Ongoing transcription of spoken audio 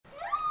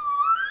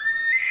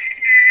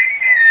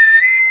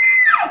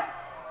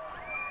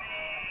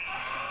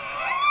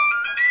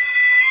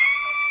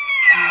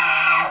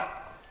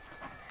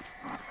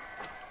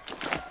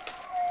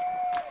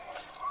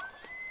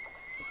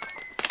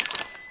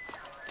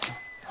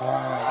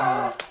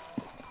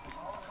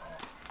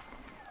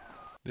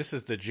This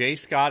is the J.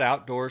 Scott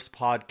Outdoors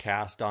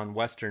podcast on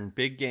Western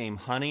big game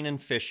hunting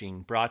and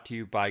fishing, brought to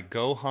you by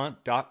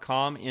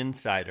GoHunt.com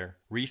Insider.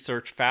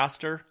 Research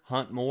faster,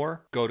 hunt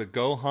more. Go to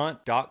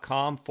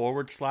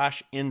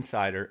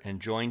GoHunt.com/insider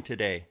and join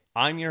today.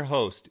 I'm your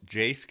host,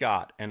 Jay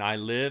Scott, and I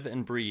live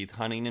and breathe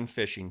hunting and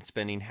fishing,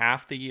 spending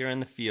half the year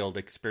in the field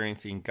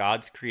experiencing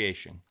God's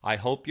creation. I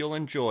hope you'll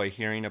enjoy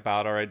hearing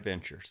about our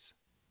adventures.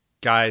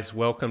 Guys,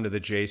 welcome to the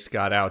J.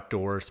 Scott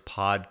Outdoors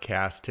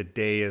podcast.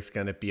 Today is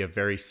going to be a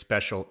very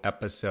special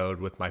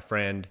episode with my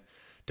friend,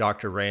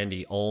 Dr.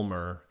 Randy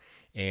Ulmer.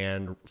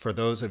 And for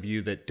those of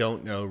you that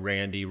don't know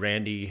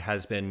Randy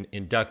has been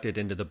inducted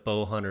into the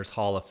Bowhunters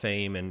Hall of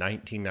Fame in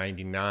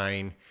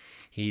 1999.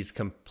 He's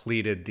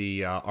completed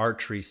the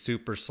Archery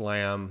Super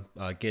Slam,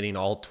 getting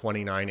all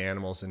 29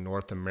 animals in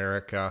North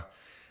America.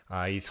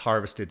 He's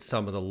harvested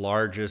some of the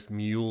largest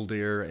mule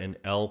deer and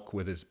elk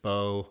with his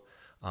bow.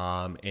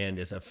 And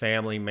as a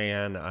family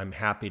man, I'm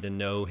happy to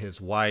know his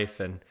wife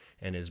and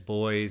his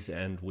boys,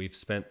 and we've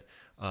spent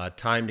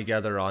time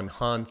together on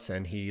hunts,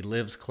 and he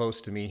lives close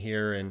to me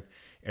here in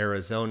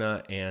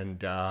Arizona,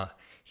 and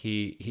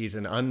he's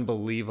an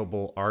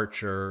unbelievable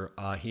archer.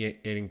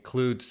 It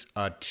includes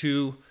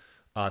two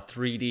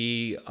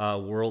 3D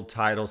world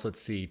titles.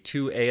 Let's see,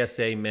 two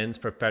ASA men's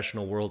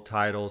professional world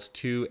titles,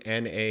 two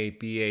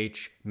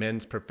NABH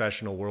men's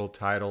professional world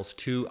titles,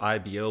 two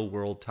IBO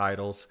world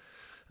titles,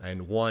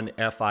 and one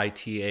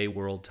FITA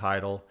world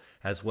title,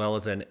 as well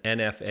as an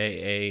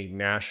NFAA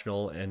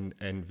national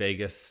and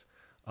Vegas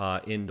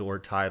indoor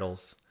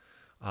titles.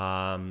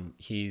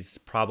 He's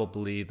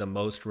probably the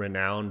most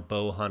renowned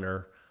bow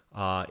hunter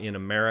in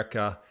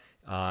America.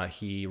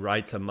 He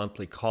writes a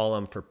monthly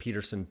column for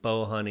Peterson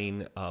Bow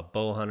Hunting,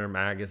 Bow Hunter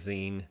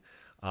magazine,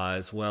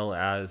 as well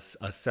as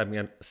a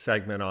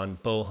segment on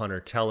Bow Hunter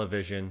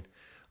Television.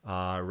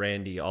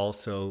 Randy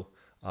also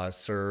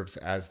serves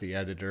as the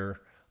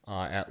editor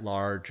at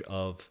large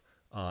of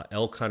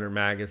Elk Hunter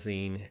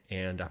magazine,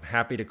 and I'm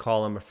happy to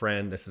call him a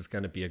friend. This is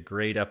going to be a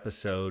great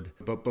episode.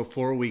 But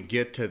before we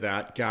get to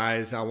that,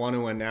 guys, I want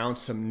to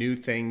announce some new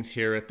things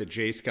here at the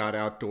J. Scott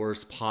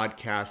Outdoors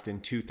podcast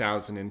in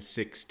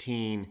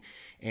 2016,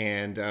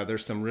 and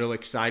there's some real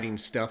exciting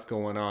stuff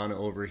going on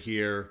over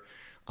here.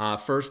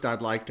 First,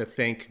 I'd like to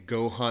thank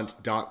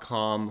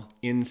GoHunt.com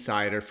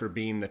Insider for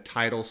being the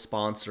title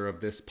sponsor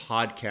of this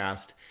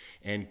podcast,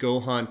 and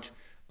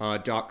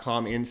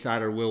GoHunt.com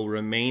Insider will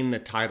remain the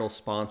title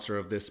sponsor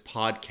of this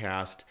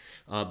podcast,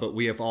 but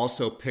we have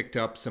also picked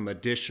up some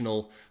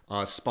additional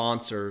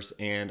sponsors,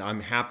 and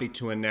I'm happy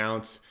to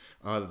announce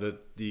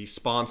the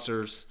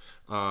sponsors.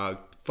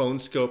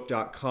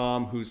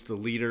 Phonescope.com, who's the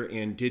leader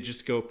in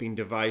digiscoping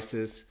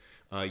devices.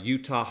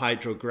 Utah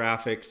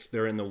Hydrographics,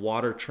 they're in the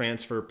water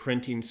transfer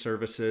printing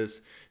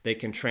services. They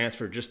can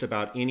transfer just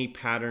about any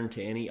pattern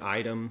to any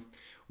item.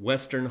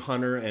 Western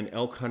Hunter and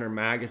Elk Hunter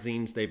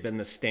magazines, they've been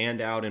the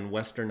standout in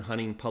Western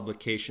hunting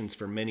publications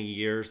for many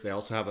years. They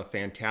also have a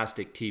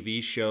fantastic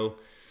TV show.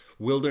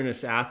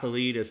 Wilderness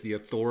Athlete is the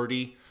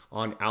authority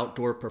on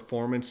outdoor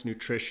performance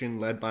nutrition,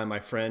 led by my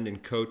friend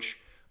and coach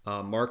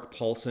Mark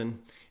Paulson.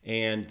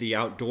 And The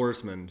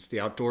Outdoorsmans. The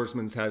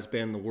Outdoorsmans has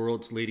been the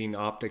world's leading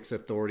optics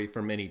authority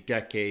for many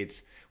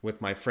decades,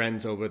 with my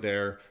friends over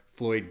there,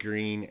 Floyd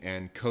Green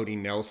and Cody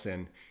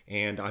Nelson.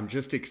 And I'm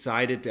just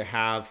excited to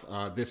have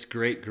this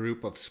great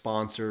group of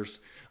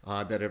sponsors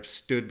that have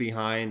stood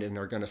behind and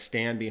are going to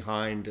stand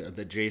behind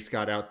the J.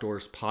 Scott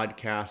Outdoors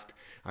podcast.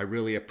 I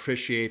really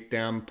appreciate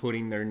them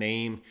putting their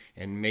name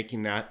and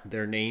making that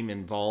their name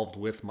involved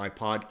with my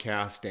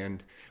podcast.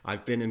 And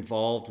I've been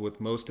involved with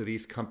most of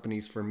these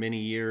companies for many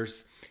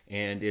years,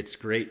 and it's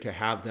great to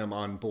have them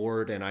on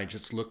board. And I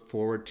just look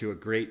forward to a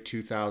great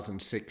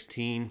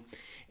 2016.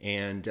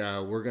 And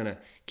we're going to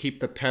keep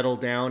the pedal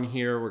down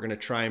here. We're going to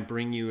try and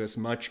bring you as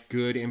much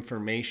good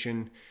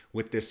information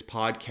with this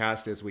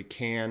podcast as we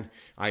can.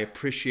 I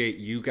appreciate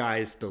you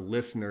guys, the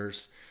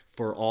listeners,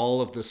 for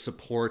all of the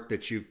support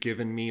that you've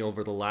given me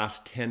over the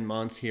last 10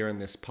 months here in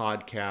this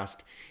podcast.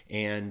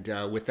 And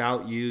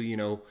without you,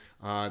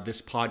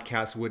 this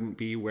podcast wouldn't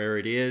be where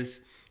it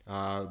is.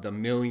 The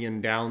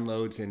million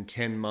downloads in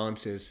 10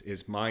 months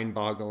is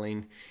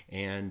mind-boggling,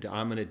 and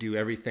I'm going to do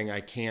everything I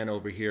can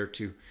over here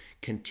to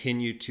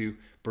continue to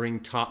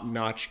bring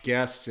top-notch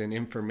guests and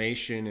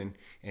information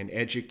and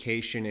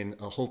education and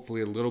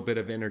hopefully a little bit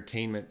of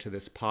entertainment to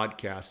this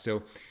podcast.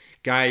 So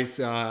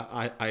guys,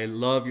 I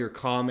love your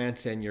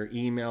comments and your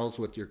emails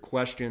with your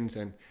questions,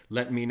 and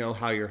let me know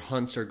how your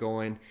hunts are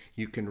going.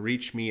 You can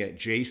reach me at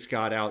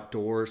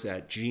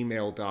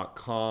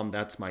jscottoutdoors@gmail.com.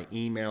 That's my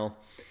email.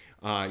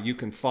 You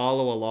can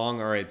follow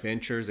along our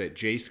adventures at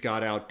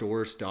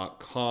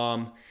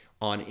jscottoutdoors.com,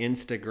 on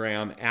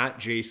Instagram at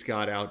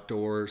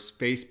jscottoutdoors,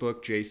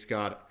 Facebook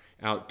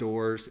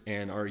jscottoutdoors,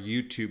 and our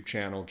YouTube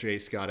channel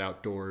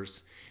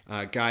jscottoutdoors.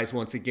 Guys,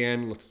 once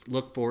again, let's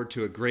look forward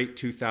to a great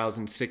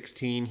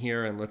 2016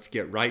 here, and let's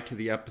get right to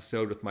the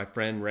episode with my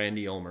friend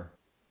Randy Ulmer.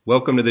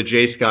 Welcome to the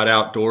J. Scott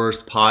Outdoors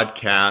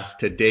podcast.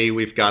 Today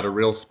we've got a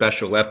real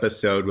special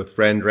episode with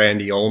friend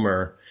Randy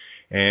Ulmer.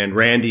 And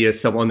Randy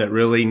is someone that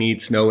really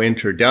needs no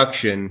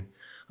introduction.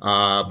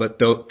 But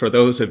for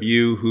those of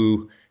you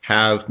who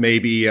have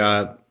maybe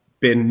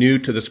been new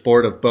to the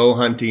sport of bow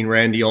hunting,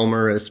 Randy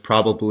Ulmer is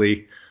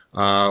probably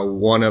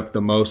one of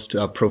the most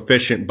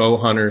proficient bow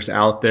hunters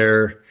out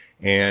there.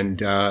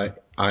 And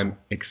I'm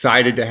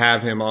excited to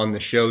have him on the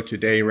show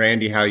today.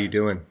 Randy, how you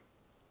doing?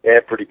 Yeah,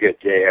 pretty good,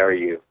 Jay. How are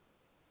you?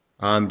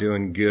 I'm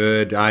doing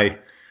good. I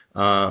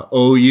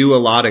owe you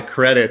a lot of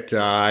credit.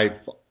 I've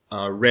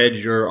read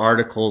your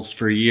articles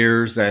for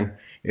years, and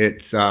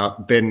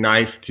it's been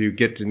nice to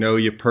get to know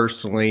you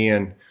personally.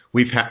 And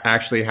we've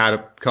actually had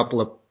a couple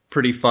of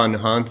pretty fun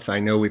hunts. I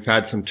know we've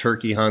had some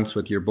turkey hunts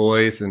with your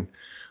boys and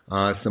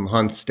some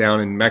hunts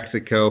down in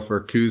Mexico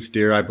for Coues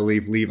deer. I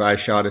believe Levi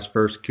shot his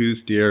first Coues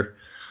deer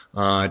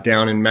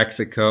down in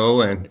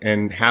Mexico, and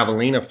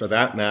Javelina for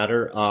that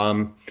matter.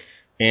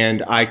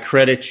 And I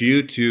credit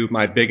you to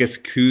my biggest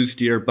Coues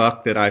deer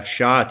buck that I've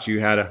shot.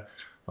 You had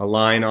a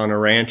line on a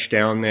ranch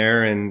down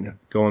there, and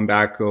going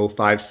back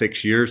 5-6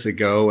 years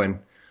ago, and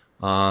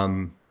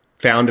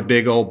found a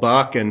big old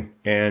buck,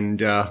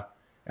 and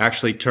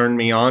actually turned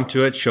me on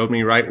to it, showed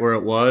me right where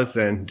it was,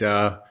 and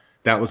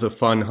that was a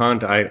fun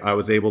hunt. I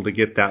was able to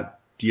get that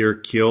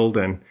deer killed,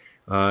 and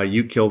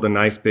you killed a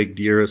nice big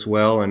deer as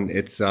well, and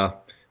it's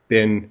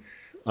been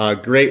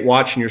great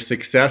watching your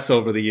success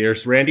over the years.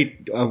 Randy,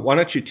 why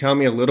don't you tell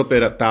me a little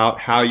bit about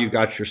how you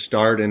got your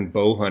start in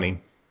bow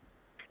hunting?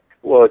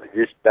 Well, to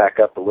just back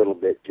up a little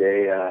bit,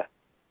 Jay,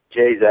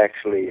 Jay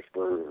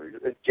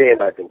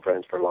and I have been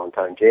friends for a long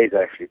time. Jay's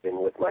actually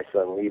been with my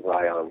son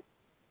Levi on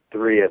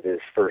 3 of his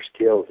first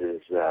kills,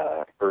 his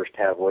first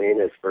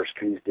javelina, his first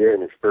Coues deer,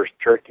 and his first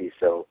turkey.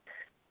 So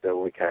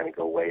we kind of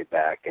go way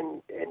back,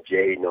 and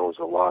Jay knows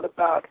a lot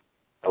about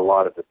a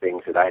lot of the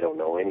things that I don't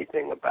know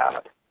anything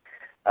about.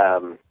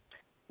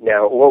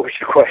 Now, what was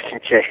your question,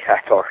 Jay?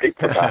 I've already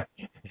forgot.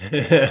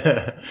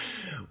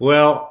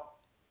 Well,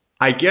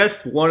 I guess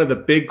one of the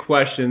big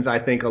questions I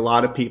think a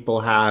lot of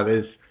people have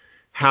is,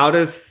 how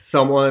does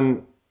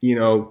someone,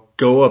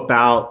 go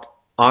about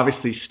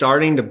obviously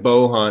starting to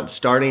bow hunt,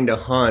 starting to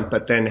hunt,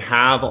 but then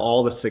have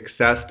all the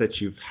success that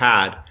you've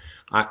had?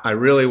 I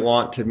really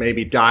want to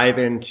maybe dive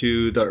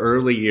into the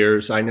early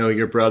years. I know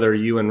your brother,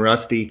 you and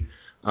Rusty,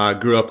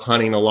 grew up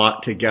hunting a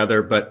lot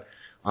together, but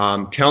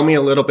tell me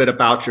a little bit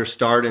about your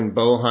start in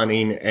bow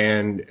hunting,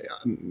 and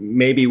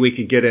maybe we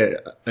could get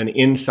an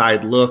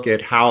inside look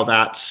at how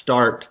that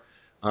start,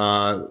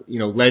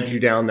 led you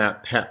down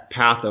that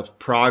path of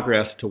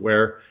progress to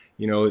where,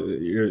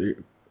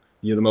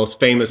 you're the most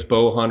famous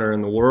bow hunter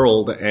in the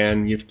world,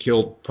 and you've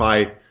killed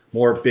probably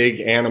more big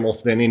animals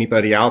than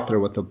anybody out there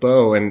with a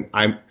bow. And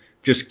I'm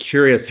just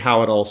curious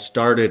how it all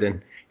started,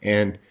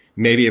 and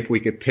maybe if we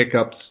could pick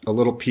up a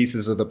little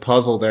pieces of the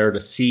puzzle there to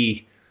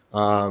see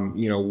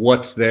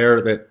what's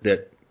there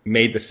that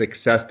made the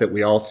success that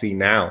we all see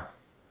now.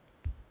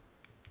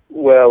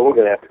 Well, we're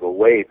going to have to go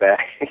way back.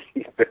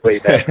 Way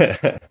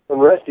back. When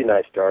Rusty and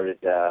I started,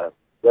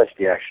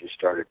 Rusty actually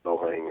started bow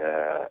hunting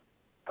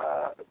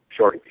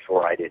shortly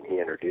before I did, and he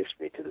introduced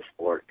me to the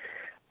sport.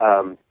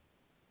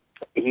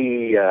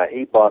 He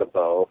bought a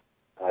bow,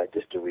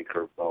 just a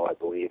recurve bow, I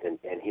believe,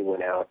 and he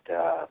went out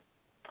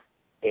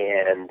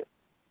and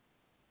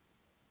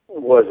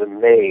was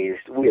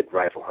amazed. We had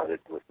rifle hunted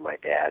with my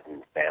dad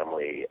and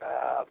family,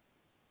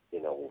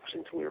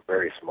 since we were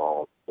very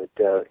small. But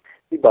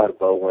he bought a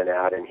bow, went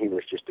out, and he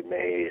was just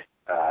amazed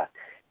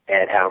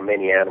at how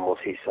many animals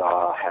he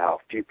saw, how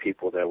few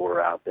people there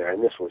were out there.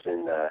 And this was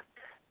in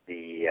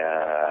the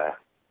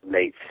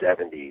late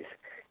 70s.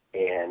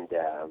 And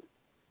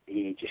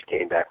he just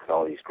came back with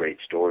all these great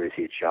stories.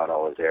 He had shot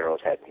all his arrows,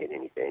 hadn't hit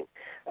anything.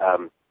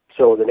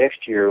 So the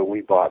next year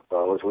we bought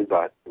bows. We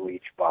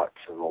each bought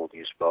some old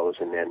used bows,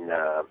 and then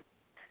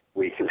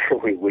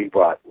we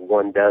bought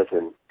 1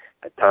 dozen.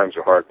 Times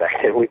were hard back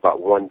then. We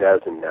bought 1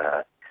 dozen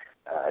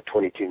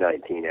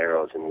 2219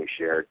 arrows, and we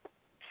shared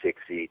 6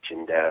 each.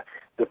 And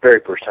the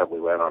very first hunt we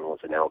went on was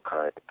an elk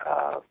hunt.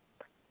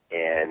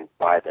 And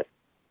by the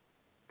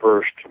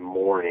first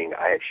morning,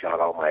 I had shot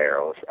all my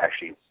arrows,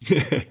 actually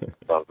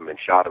above them, and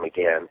shot them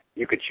again.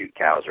 You could shoot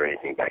cows or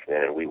anything back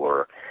then, and we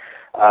were.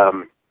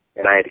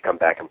 And I had to come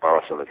back and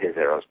borrow some of his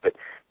arrows. But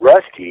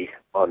Rusty,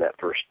 on that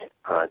first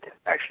hunt,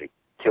 actually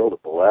killed a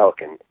bull elk,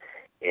 and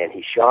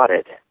he shot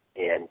it,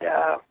 and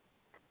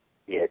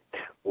it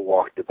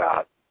walked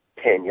about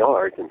 10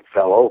 yards and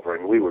fell over,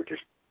 and we were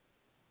just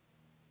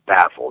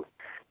baffled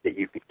that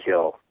you could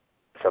kill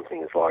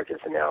something as large as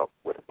an elk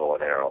with a bow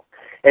and arrow.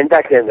 And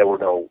back then there were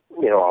no,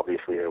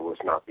 obviously there was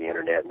not the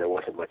internet, and there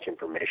wasn't much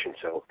information,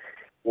 so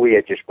we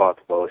had just bought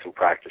the bows and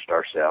practiced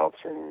ourselves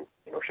and,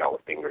 shot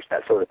with fingers,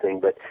 that sort of thing.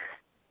 But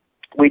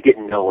we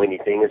didn't know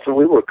anything, and so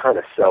we were kind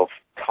of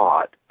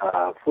self-taught,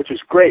 which was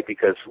great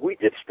because we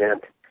just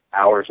spent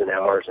hours and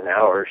hours and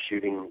hours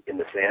shooting in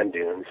the sand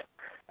dunes,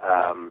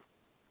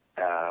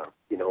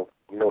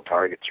 no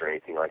targets or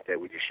anything like that.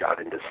 We just shot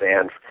into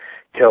sand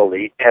till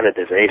the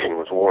anodization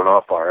was worn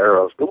off our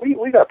arrows. But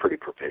we got pretty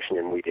proficient,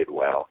 and we did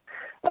well.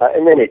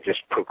 And then it just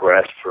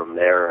progressed from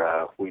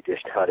there. We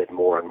just hunted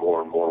more and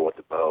more and more with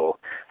the bow.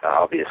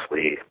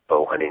 Obviously,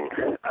 bow hunting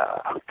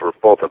for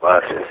both of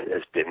us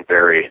has been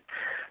very,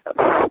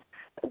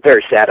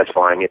 very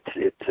satisfying.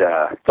 It's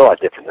a lot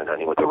different than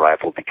hunting with a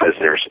rifle because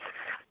there's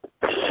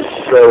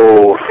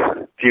so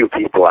few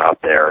people out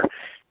there,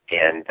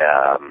 and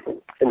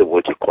the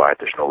woods are quiet.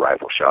 There's no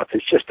rifle shots.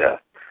 It's just a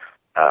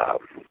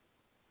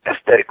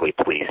aesthetically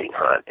pleasing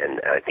hunt,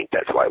 and I think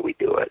that's why we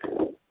do it.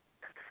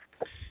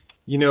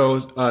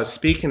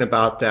 Speaking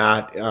about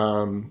that,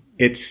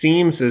 it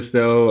seems as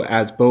though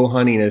as bow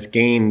hunting has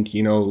gained,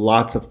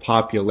 lots of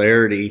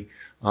popularity,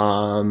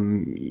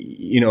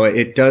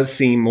 it does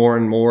seem more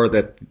and more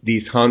that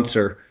these hunts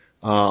are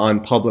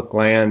on public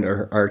land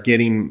are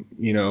getting,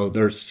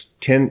 there's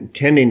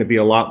tending to be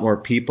a lot more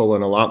people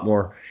and a lot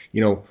more,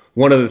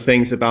 one of the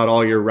things about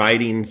all your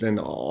writings and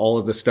all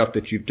of the stuff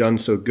that you've done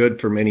so good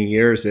for many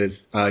years is,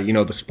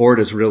 the sport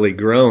has really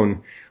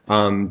grown.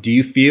 Do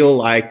you feel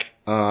like,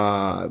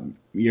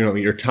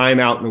 your time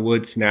out in the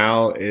woods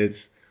now is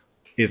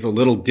a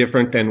little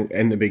different than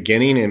in the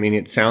beginning? I mean,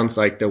 it sounds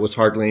like there was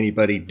hardly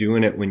anybody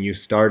doing it when you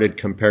started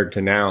compared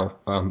to now.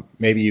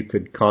 Maybe you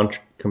could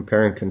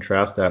compare and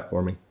contrast that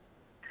for me.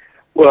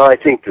 Well, I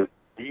think that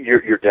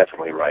you're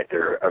definitely right.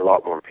 There are a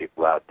lot more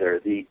people out there.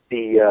 The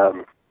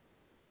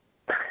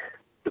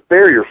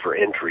barrier for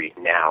entry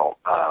now,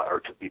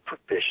 or to be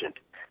proficient,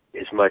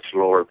 is much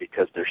lower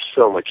because there's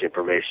so much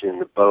information.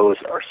 The bows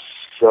are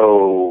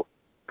so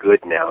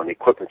good now, and the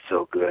equipment's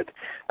so good.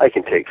 I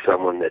can take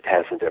someone that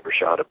hasn't ever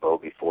shot a bow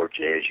before,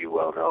 Jay, as you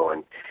well know,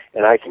 and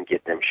I can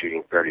get them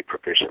shooting fairly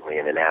proficiently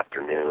in an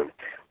afternoon.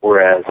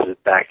 Whereas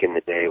back in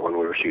the day when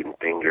we were shooting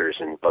fingers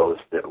and bows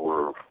that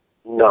were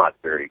not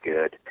very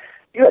good,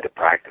 you had to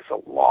practice a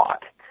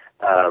lot.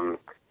 And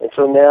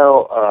so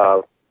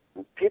now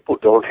people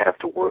don't have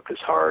to work as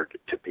hard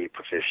to be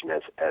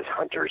proficient as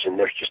hunters, and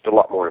there's just a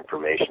lot more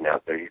information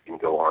out there. You can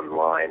go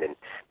online and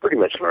pretty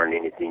much learn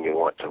anything you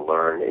want to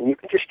learn, and you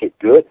can just get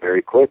good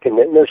very quick, and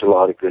then there's a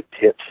lot of good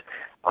tips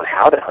on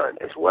how to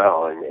hunt as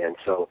well. And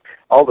so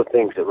all the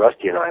things that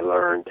Rusty and I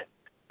learned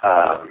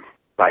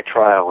by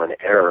trial and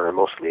error, and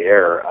mostly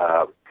error,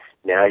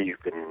 now you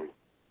can,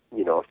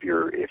 if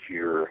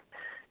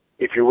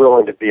you're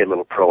willing to be a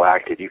little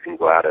proactive, you can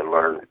go out and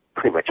learn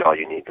pretty much all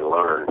you need to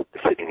learn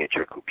sitting at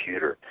your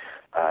computer.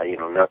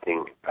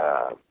 Nothing,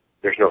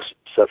 there's no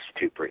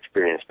substitute for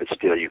experience, but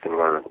still you can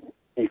learn,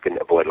 you can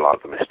avoid a lot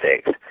of the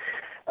mistakes.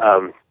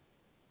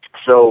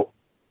 So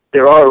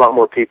there are a lot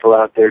more people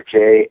out there,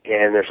 Jay,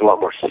 and there's a lot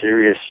more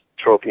serious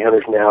trophy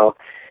hunters now,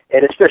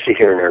 and especially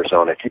here in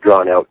Arizona. If you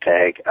draw an elk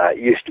tag, it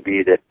used to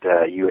be that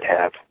you would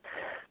have,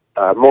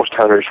 most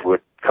hunters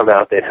would come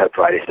out, they'd have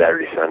Friday,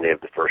 Saturday, Sunday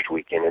of the first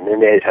weekend, and then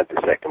they'd have the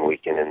second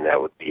weekend, and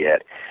that would be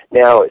it.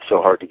 Now it's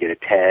so hard to get a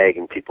tag,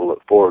 and people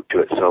look forward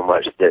to it so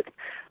much that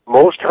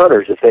most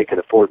hunters, if they can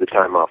afford the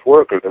time off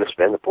work, are going to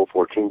spend the full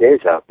 14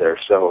 days out there.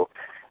 So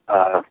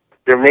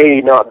there may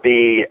not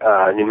be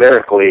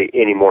numerically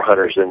any more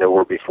hunters than there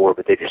were before,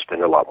 but they just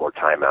spend a lot more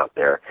time out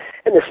there.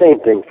 And the same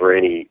thing for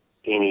any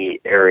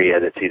area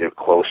that's either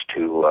close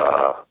to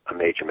a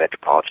major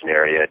metropolitan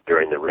area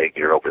during the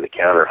regular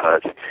over-the-counter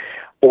hunts,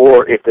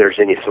 or if there's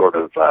any sort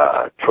of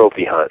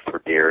trophy hunt for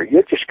deer,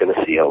 you're just going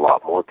to see a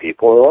lot more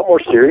people, a lot more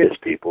serious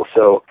people.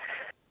 So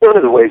one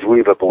of the ways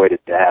we've avoided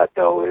that,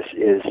 though, is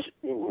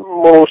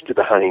most of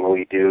the hunting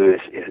we do is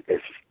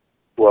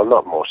well,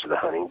 not most of the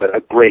hunting, but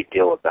a great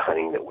deal of the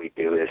hunting that we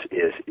do is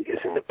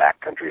in the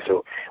backcountry.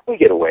 So we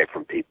get away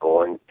from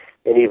people, and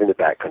even the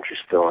backcountry's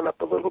filling up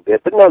a little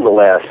bit. But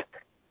nonetheless,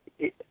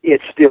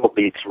 it still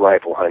beats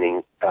rifle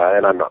hunting,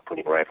 and I'm not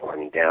putting rifle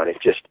hunting down. It's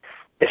just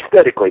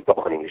aesthetically, bow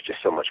hunting is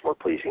just so much more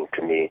pleasing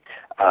to me.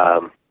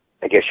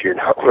 I guess you're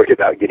not worried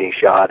about getting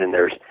shot, and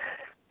there's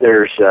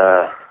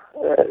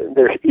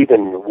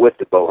even with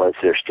the bow hunts,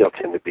 there still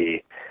tends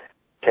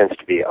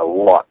to be a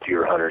lot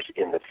fewer hunters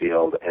in the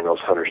field, and those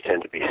hunters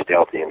tend to be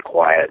stealthy and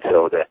quiet.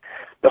 So the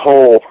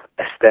whole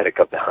aesthetic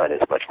of the hunt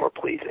is much more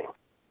pleasing.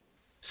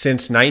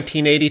 Since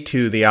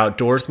 1982, the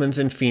Outdoorsman's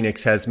in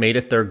Phoenix has made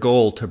it their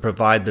goal to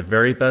provide the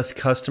very best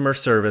customer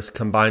service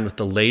combined with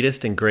the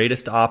latest and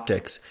greatest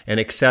optics and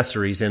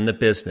accessories in the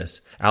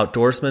business.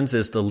 Outdoorsman's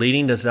is the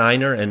leading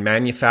designer and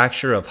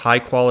manufacturer of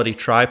high-quality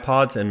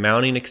tripods and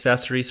mounting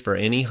accessories for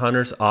any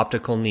hunter's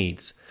optical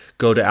needs.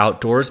 Go to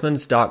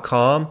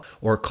outdoorsmans.com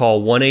or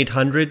call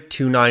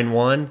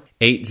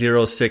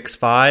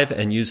 1-800-291-8065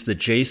 and use the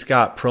J.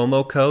 Scott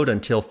promo code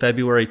until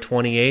February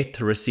 28th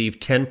to receive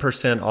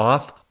 10%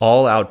 off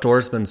all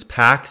Outdoorsman's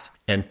packs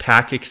and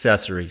pack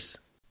accessories.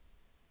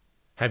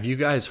 Have you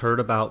guys heard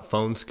about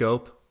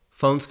PhoneScope?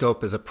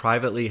 PhoneScope is a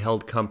privately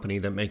held company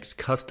that makes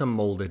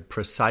custom-molded,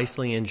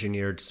 precisely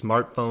engineered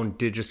smartphone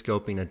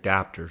digiscoping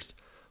adapters.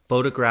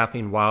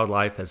 Photographing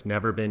wildlife has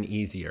never been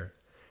easier.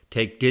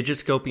 Take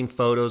digiscoping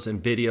photos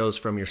and videos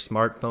from your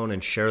smartphone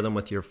and share them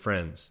with your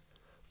friends.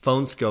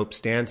 PhoneScope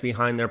stands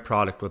behind their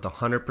product with a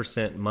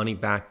 100%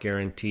 money-back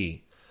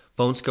guarantee.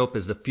 PhoneScope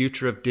is the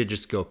future of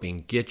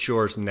digiscoping. Get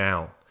yours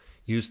now.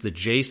 Use the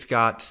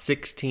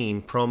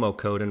JScott16 promo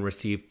code and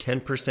receive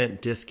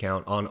 10%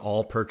 discount on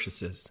all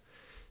purchases.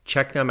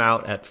 Check them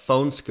out at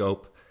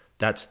PhoneScope,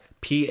 That's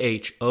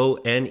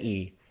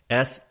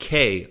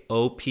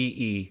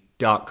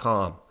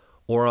PHONESKOPE.com,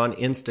 or on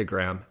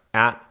Instagram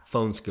at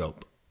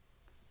Phonescope.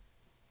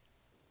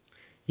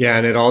 Yeah,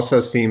 and it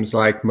also seems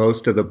like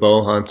most of the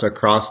bow hunts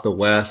across the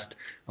West,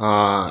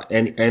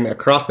 and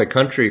across the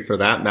country for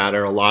that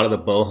matter, a lot of the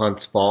bow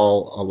hunts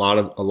fall a lot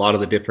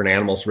of the different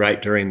animals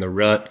right during the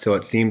rut. So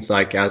it seems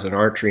like as an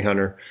archery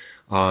hunter,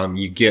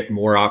 you get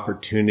more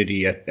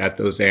opportunity at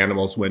those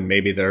animals when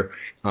maybe they're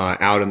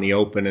out in the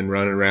open and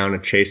running around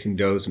and chasing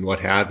does and what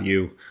have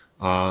you.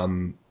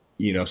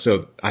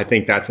 So I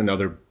think that's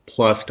another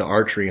plus to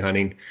archery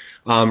hunting.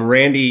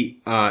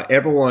 Randy,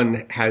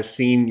 everyone has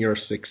seen your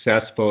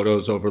success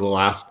photos over the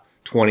last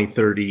 20,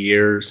 30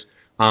 years.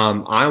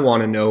 I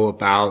want to know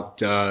about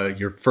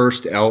your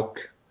first elk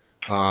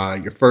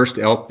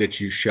that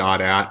you shot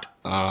at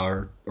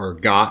or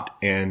got,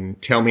 and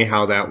tell me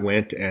how that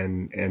went,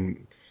 and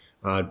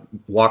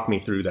walk me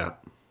through that.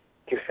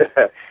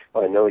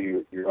 Well, I know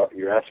you're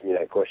asking me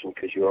that question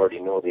because you already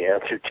know the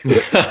answer to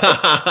it.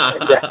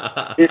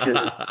 This is,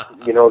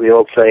 the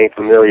old saying,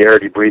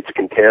 familiarity breeds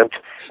contempt.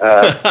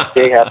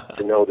 They have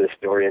to know this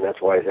story, and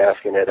that's why he's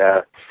asking it.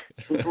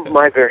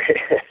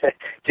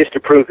 Just to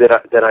prove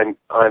that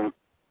I'm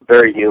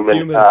very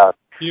human.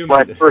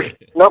 Human.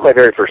 Not my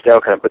very first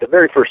elk hunt, but the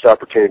very first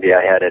opportunity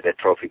I had at a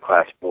trophy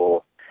class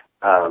bull.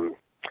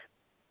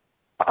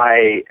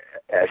 I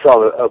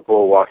saw a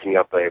bull walking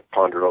up a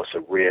Ponderosa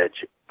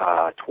Ridge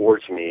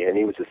towards me, and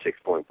he was a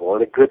 6-point bull,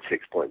 and a good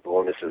 6-point bull,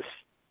 and this was,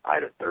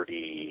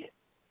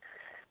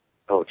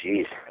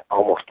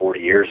 almost 40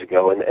 years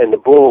ago, and the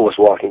bull was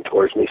walking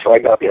towards me, so I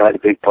got behind the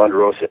big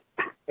Ponderosa,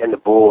 and the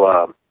bull,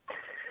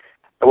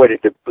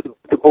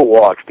 the bull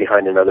walked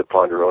behind another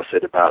Ponderosa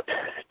at about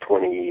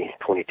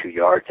 22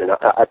 yards, and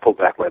I pulled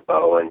back my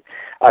bow, and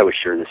I was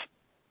sure this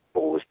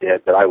bull was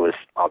dead, but I was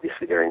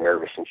obviously very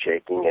nervous and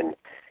shaking,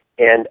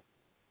 and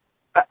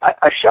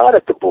I shot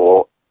at the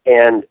bull,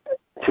 and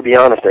to be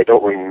honest, I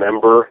don't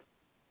remember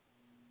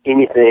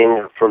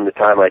anything from the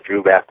time I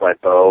drew back my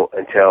bow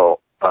until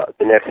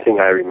the next thing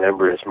I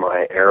remember is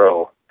my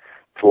arrow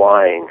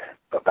flying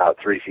about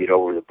 3 feet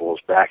over the bull's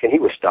back, and he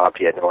was stopped.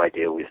 He had no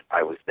idea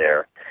I was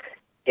there.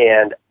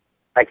 And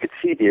I could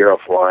see the arrow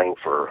flying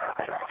for,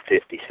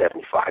 50,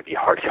 75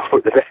 yards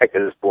over the back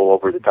of this bull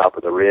over the top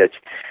of the ridge.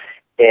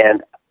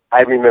 And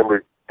I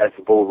remembered as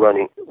the bull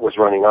was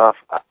running off,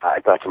 I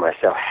thought to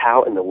myself,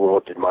 how in the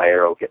world did my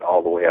arrow get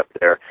all the way up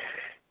there?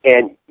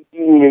 And,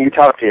 you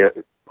talk to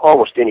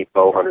almost any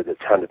bow hunter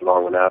that's hunted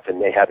long enough, and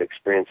they have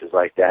experiences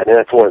like that. And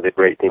that's one of the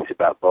great things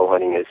about bow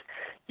hunting is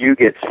you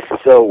get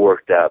so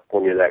worked up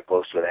when you're that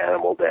close to an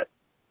animal that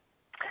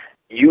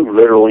you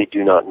literally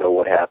do not know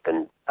what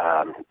happened.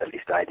 At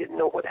least I didn't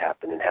know what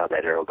happened and how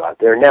that arrow got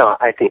there. Now,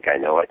 I think I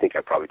know. I think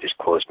I probably just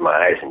closed my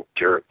eyes and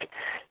jerked,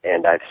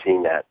 and I've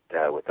seen that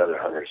with other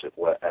hunters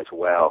as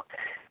well.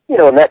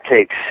 And that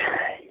takes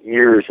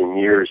years and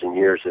years and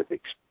years of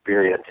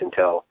experience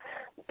until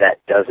that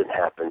doesn't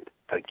happen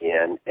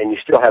again. And you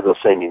still have those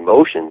same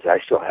emotions. I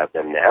still have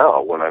them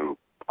now when I'm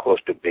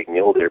close to a big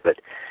mule deer, but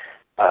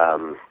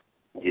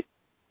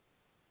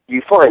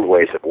you find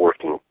ways of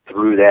working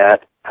through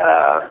that.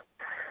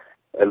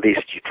 At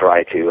least you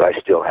try to. I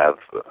still have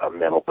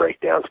mental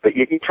breakdowns, but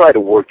you try to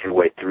work your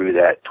way through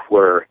that to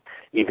where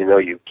even though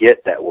you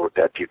get that worked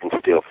up, you can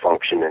still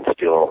function and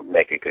still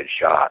make a good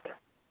shot.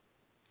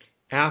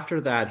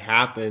 After that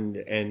happened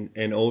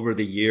and over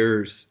the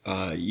years,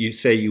 you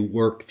say you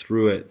worked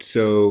through it.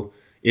 So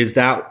is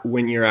that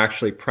when you're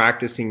actually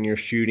practicing your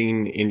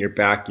shooting in your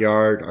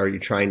backyard? Are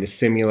you trying to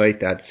simulate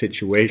that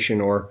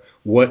situation, or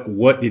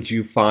what did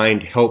you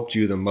find helped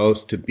you the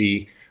most to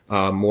be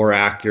more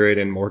accurate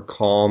and more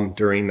calm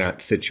during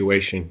that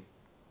situation?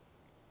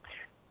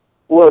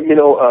 Well, you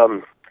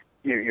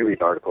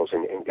read articles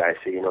and guys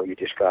say, you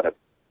just got to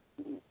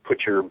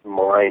put your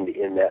mind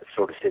in that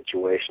sort of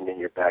situation in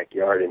your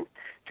backyard. And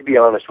to be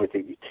honest with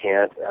you, you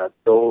can't.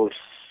 Those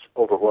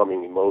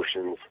overwhelming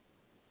emotions,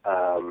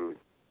 I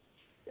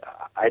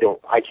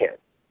can't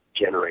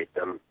generate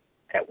them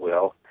at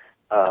will.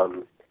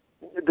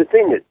 The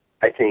thing that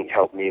I think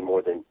helped me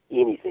more than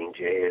anything,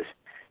 Jay,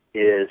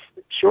 is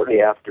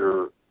shortly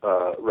after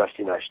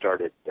Rusty and I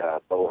started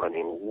bow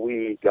hunting,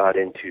 we got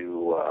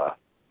into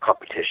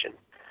competition,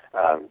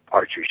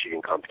 archery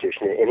shooting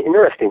competition. And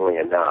interestingly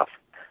enough,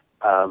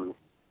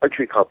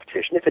 archery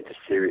competition, if it's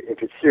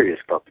serious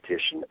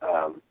competition,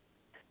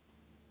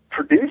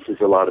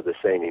 produces a lot of the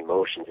same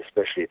emotions,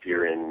 especially if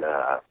you're in,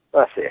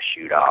 let's say, a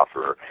shoot-off,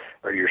 or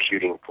you're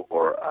shooting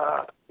for,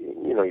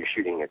 you're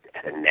shooting at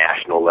a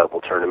national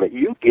level tournament.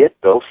 You get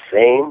those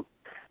same,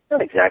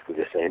 not exactly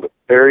the same, but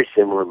very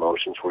similar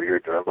emotions where your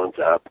adrenaline's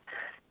up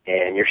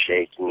and you're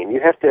shaking, and you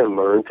have to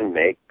learn to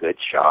make good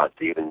shots,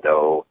 even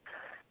though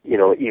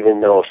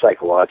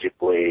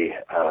psychologically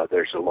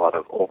there's a lot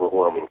of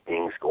overwhelming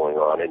things going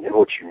on. And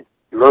what you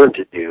learn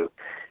to do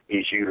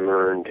is you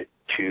learn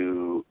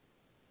to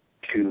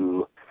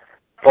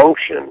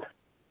function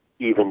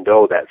even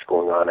though that's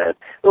going on. And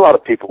a lot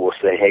of people will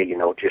say, hey,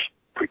 just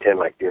pretend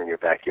like you're in your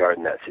backyard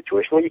in that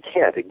situation. Well, you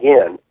can't.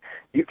 Again,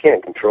 You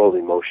can't control the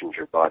emotions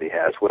your body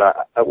has. What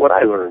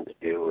I learned to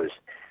do is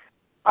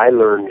I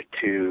learned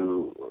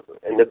to,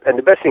 and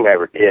the best thing I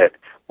ever did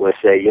was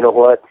say, you know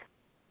what?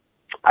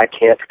 I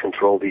can't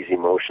control these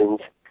emotions,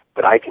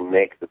 but I can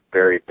make the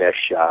very best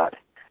shot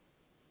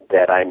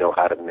that I know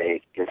how to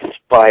make in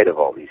spite of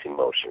all these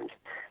emotions.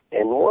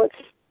 And once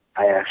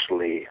I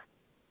actually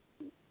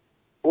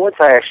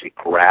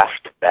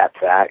grasped that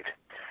fact,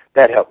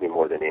 that helped me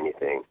more than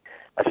anything.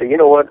 I said, you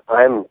know what?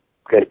 I'm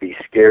going to be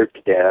scared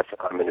to death.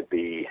 I'm going to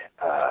be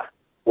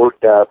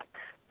worked up.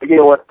 But you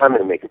know what? I'm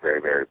going to make the very,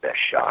 very best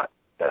shot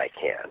that I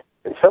can.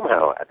 And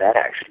somehow that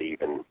actually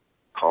even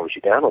calms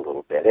you down a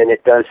little bit. And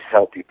it does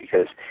help you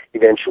because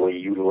eventually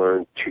you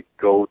learn to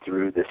go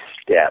through the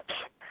steps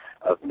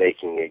of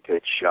making a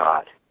good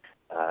shot,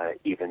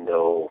 even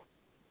though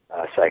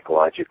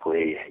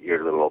psychologically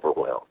you're a little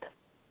overwhelmed.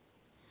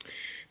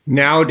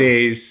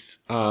 Nowadays,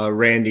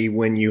 Randy,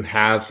 when you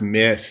have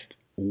missed,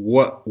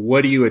 what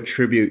do you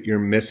attribute your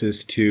misses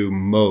to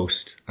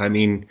most? I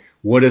mean,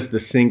 what is the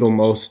single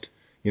most,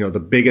 the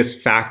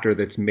biggest factor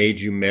that's made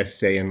you miss,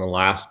 say, in the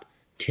last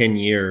 10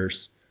 years?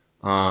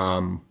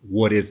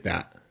 What is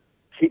that?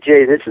 See,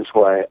 Jay, this is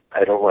why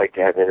I don't like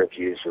to have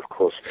interviews with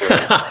close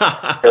friends.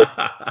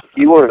 If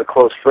you weren't a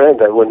close friend,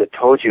 I wouldn't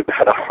have told you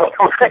about all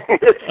of my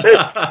misses.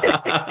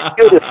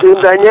 You would have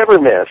assumed I never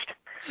missed.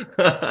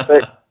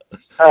 But,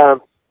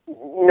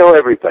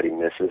 everybody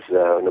misses,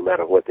 no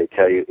matter what they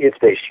tell you, if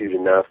they shoot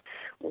enough.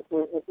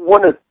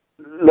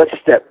 Let's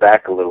step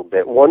back a little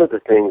bit. One of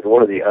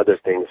the other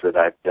things that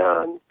I've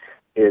done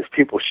is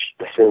people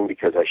assume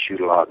because I shoot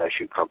a lot and I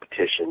shoot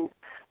competition,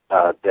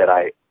 that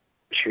I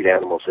shoot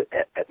animals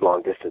at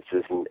long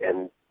distances,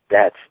 and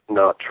that's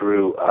not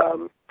true.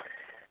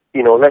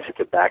 Unless it's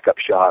a backup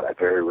shot, I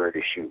very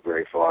rarely shoot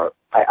very far.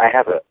 I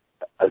have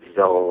a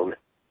zone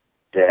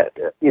that,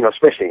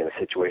 especially in a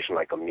situation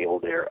like a mule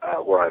deer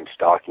where I'm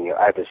stalking,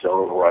 I have a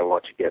zone where I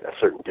want to get a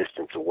certain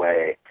distance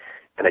away,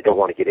 and I don't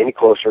want to get any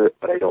closer,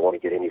 but I don't want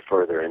to get any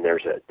further. And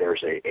there's a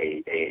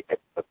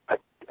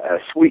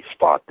sweet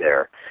spot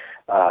there,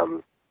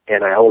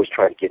 and I always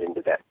try to get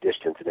into that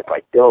distance. And if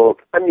I don't,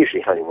 I'm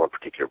usually hunting one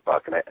particular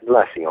buck, and the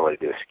last thing I want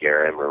to do is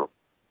scare him or,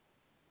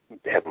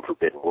 heaven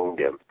forbid, wound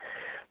him.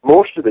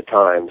 Most of the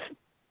times,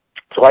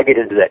 so I get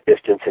into that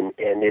distance,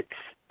 and it's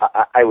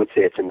I would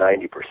say it's a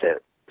 90%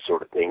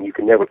 sort of thing. You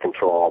can never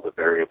control all the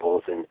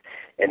variables, and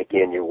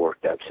again, you're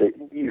worked up, so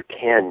you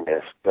can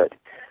miss. But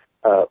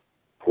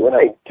when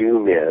I do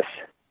miss,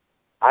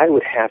 I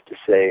would have to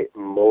say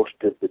most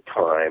of the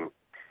time,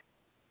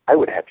 I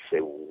would have to say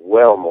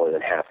well more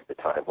than half of the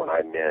time when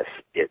I miss,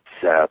 it's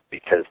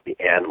because the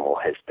animal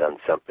has done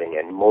something,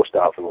 and most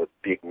often with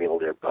big mule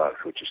deer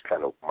bucks, which is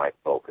kind of my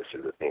focus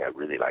or the thing I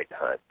really like to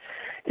hunt,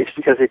 it's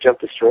because they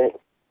jumped a string.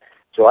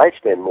 So I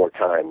spend more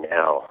time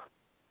now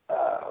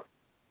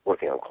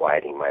working on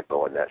quieting my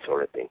bow and that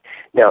sort of thing.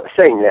 Now,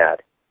 saying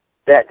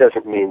that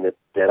doesn't mean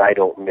that I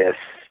don't miss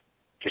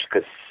just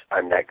because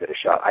I'm that good a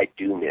shot. I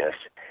do miss,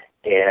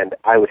 and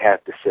I would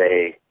have to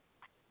say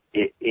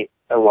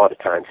a lot of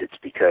times it's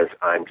because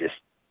I'm just,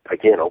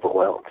 again,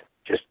 overwhelmed,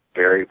 just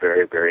very,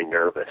 very, very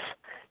nervous,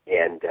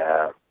 and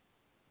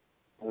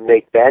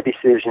make bad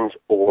decisions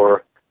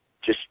or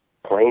just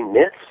plain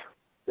miss.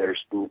 There's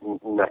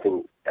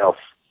nothing else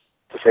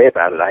to say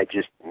about it. I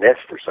just miss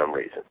for some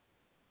reason.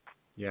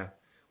 Yeah.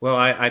 Well,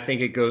 I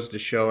think it goes to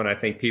show, and I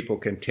think people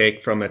can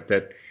take from it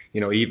that,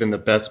 even the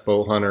best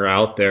bow hunter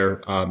out there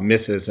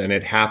misses, and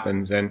it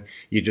happens, and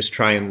you just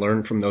try and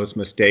learn from those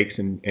mistakes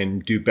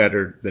and do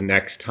better the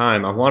next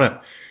time. I want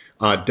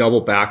to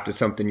double back to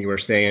something you were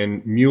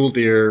saying. Mule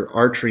deer,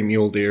 archery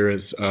mule deer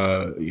is,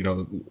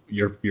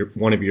 your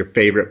one of your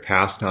favorite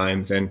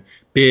pastimes, and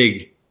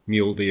big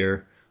mule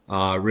deer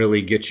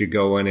really get you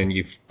going, and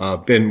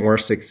you've been more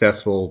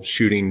successful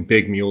shooting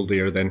big mule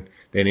deer than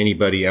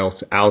anybody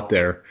else out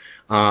there.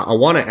 I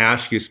want to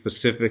ask you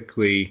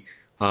specifically,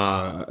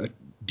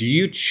 do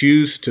you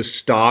choose to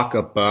stalk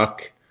a buck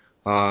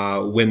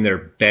when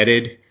they're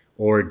bedded,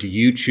 or do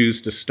you choose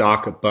to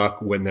stalk a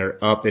buck when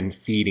they're up and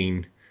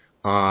feeding?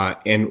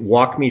 And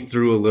walk me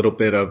through a little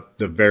bit of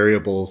the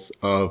variables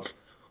of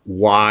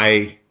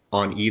why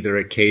on either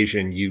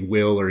occasion you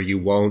will or you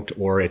won't,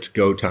 or it's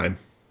go time.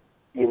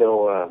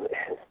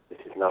 This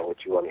is not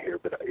what you want to hear,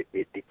 but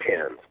it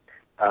depends.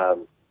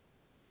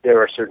 There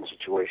are certain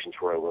situations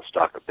where I will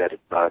stalk a bedded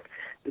buck.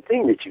 The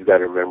thing that you've got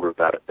to remember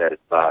about a bedded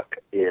buck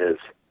is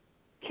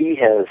he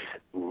has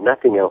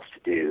nothing else to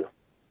do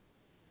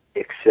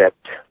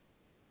except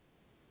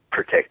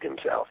protect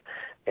himself.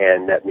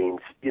 And that means,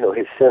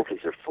 his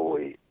senses are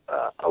fully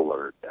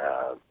alert.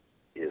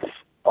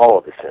 All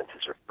of his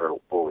senses are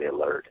fully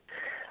alert.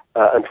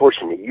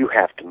 Unfortunately, you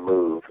have to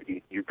move.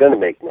 You're going to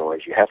make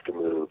noise. You have to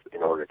move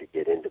in order to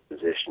get into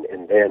position.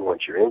 And then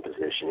once you're in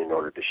position, in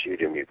order to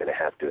shoot him, you're going to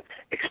have to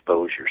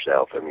expose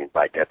yourself. I mean,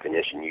 by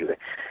definition,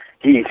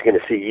 he's going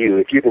to see you.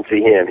 If you can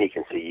see him, he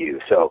can see you.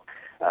 So,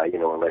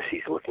 unless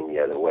he's looking the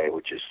other way,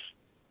 which is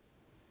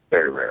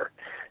very rare.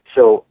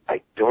 So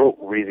I don't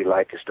really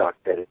like to stalk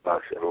bedded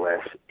bucks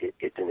unless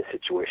it's in a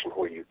situation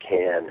where you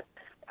can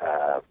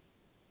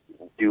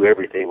do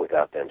everything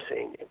without them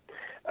seeing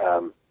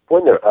you.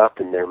 When they're up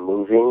and they're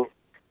moving,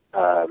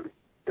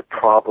 the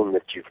problem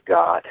that you've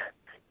got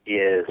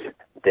is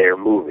they're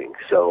moving.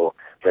 So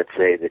let's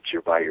say that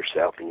you're by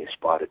yourself and you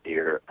spot a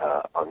deer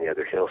on the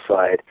other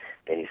hillside,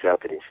 and he's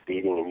up and he's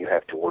feeding, and you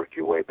have to work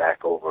your way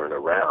back over and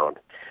around.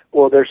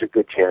 Well, there's a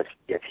good chance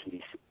if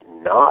he's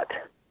not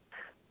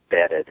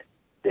bedded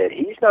that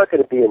he's not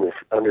going to be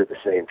under the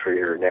same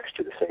tree or next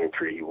to the same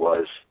tree he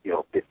was,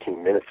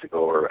 15 minutes ago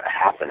or a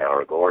half an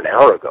hour ago or an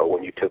hour ago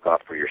when you took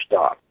off for your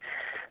stalk.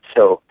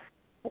 So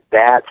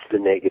that's the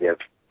negative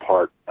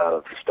part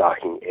of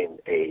stalking in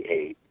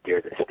a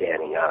deer that's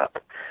standing up.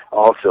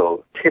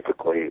 Also,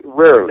 typically,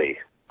 rarely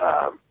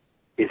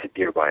is a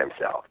deer by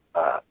himself,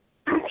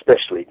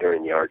 especially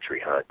during the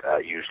archery hunt.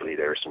 Usually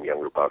there are some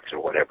younger bucks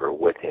or whatever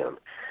with him.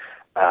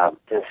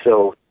 And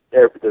so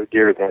the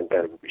deer then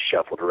got to be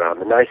shuffled around.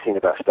 The nice thing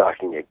about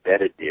stalking a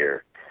bedded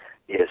deer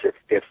is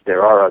if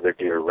there are other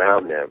deer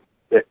around him,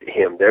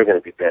 they're going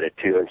to be bedded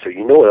too. And so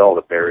you know what all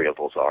the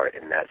variables are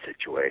in that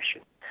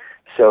situation.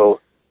 So,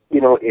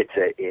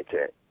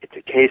 it's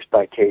a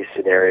case-by-case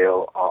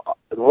scenario.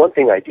 The one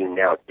thing I do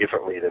now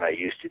differently than I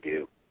used to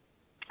do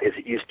is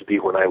it used to be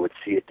when I would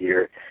see a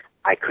deer,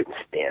 I couldn't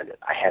stand it.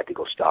 I had to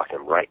go stalk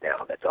him right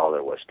now. That's all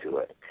there was to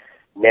it.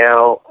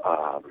 Now,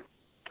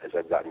 as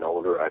I've gotten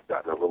older, I've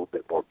gotten a little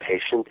bit more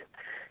patient,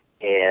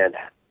 and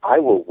I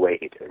will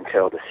wait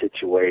until the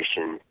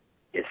situation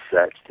is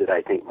such that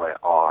I think my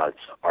odds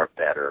are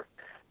better.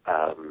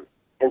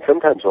 And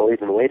sometimes I'll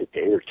even wait a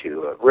day or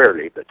two,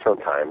 rarely, but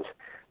sometimes.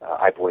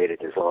 I've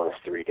waited as long as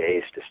 3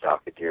 days to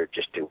stalk a deer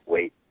just to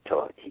wait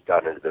till he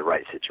got into the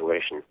right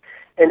situation.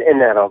 And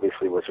that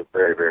obviously was a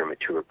very, very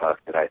mature buck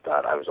that I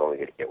thought I was only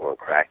going to get one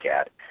crack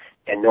at.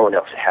 And no one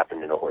else happened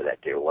to know where that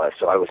deer was,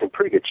 so I was in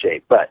pretty good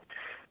shape. But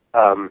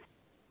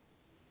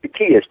the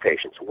key is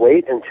patience.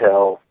 Wait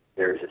until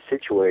there's a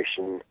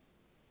situation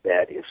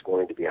that is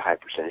going to be a high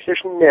percentage.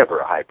 There's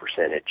never a high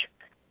percentage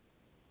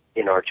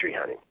in archery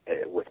hunting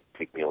with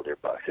big mule deer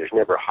bucks. There's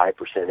never a high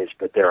percentage,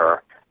 but there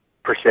are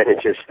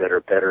percentages that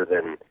are better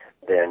than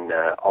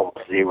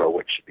almost zero,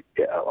 which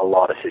a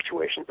lot of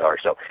situations are.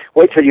 So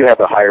wait till you have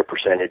a higher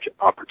percentage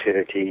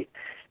opportunity,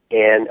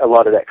 and a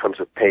lot of that comes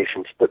with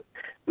patience. But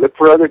look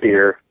for other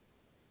deer.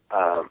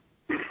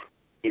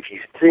 If you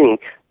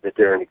think that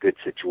they're in a good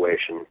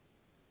situation,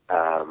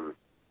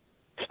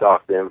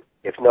 stalk them.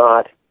 If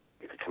not,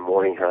 if it's a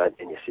morning hunt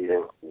and you see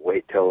them,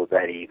 wait till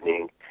that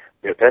evening.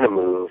 They're going to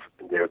move.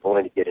 They're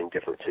going to get in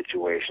different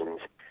situations.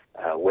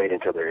 Wait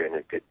until they're in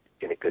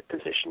a good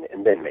position,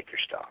 and then make your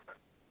stalk.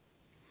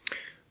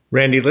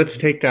 Randy, let's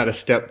take that a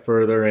step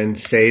further and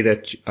say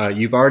that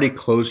you've already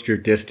closed your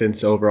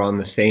distance over on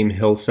the same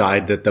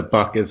hillside that the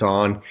buck is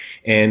on,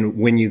 and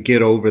when you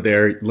get over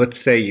there, let's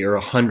say you're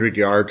 100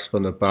 yards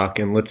from the buck,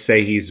 and let's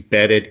say he's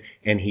bedded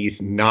and he's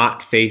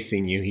not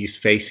facing you, he's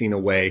facing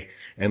away,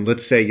 and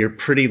let's say you're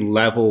pretty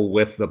level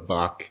with the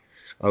buck,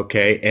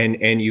 okay,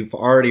 and you've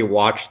already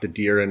watched the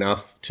deer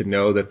enough to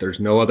know that there's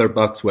no other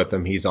bucks with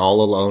him. He's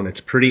all alone.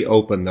 It's pretty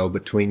open, though,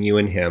 between you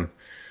and him.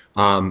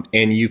 And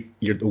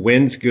the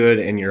wind's good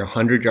and you're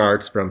 100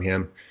 yards from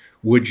him.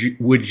 Would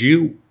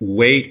you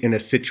wait in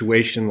a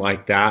situation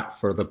like that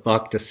for the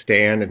buck to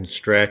stand and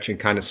stretch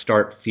and kind of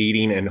start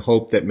feeding and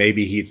hope that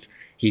maybe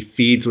he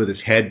feeds with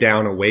his head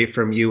down away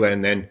from you,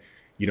 and then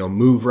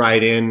move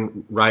right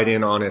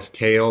in on his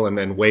tail and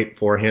then wait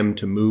for him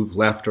to move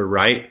left or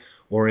right?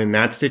 Or in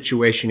that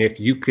situation, if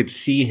you could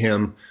see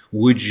him,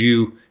 would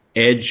you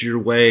edge your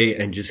way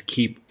and just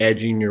keep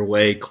edging your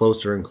way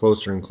closer and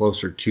closer and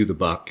closer to the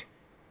buck?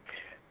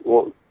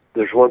 Well,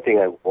 there's one thing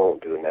I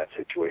won't do in that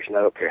situation.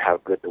 I don't care how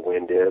good the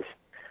wind is.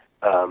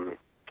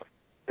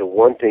 The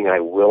one thing I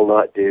will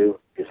not do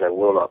is I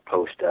will not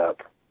post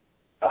up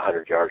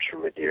 100 yards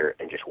from a deer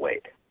and just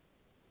wait.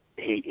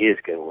 He is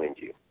going to wind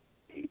you.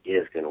 He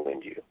is going to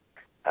wind you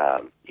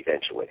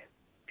eventually.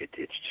 It's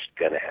just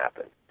going to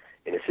happen.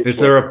 Is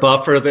there a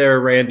buffer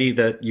there, Randy,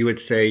 that you would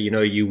say,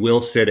 you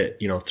will sit at,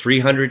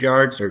 300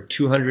 yards or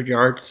 200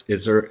 yards?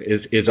 Is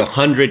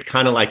 100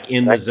 kind of like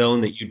in the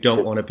zone that you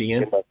don't want to be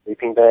in? In my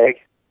sleeping bag,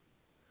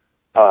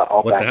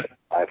 I'll What's back that?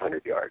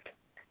 500 yards.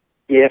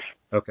 If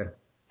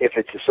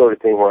it's the sort of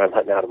thing where I'm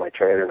hunting out of my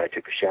trailer and I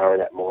took a shower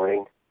that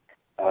morning,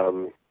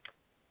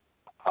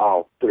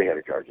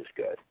 300 yards is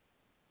good.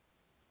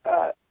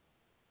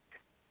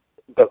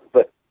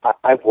 But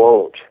I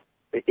won't.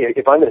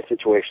 If I'm in a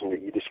situation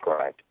that you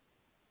described,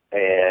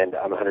 and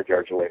I'm 100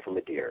 yards away from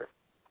a deer,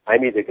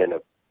 I'm either going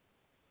to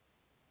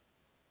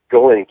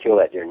go in and kill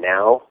that deer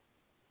now,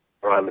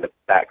 or I'm going to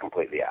back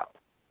completely out.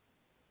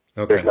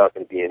 Okay. There's not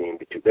going to be any in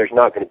between. There's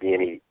not going to be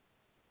any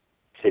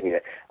sitting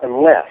there,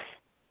 unless,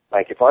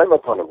 like, if I'm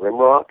up on a rim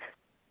rock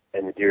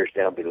and the deer is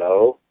down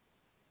below,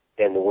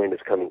 and the wind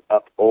is coming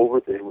up over,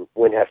 the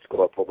wind has to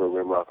go up over a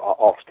rim rock.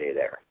 I'll stay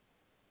there.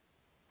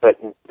 But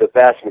the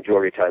vast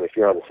majority of the time, if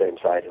you're on the same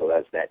side hill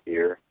as that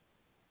deer,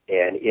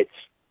 and it's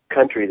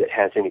country that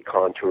has any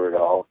contour at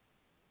all,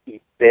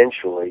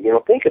 eventually,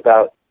 think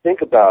about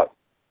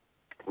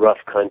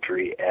rough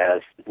country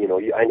as,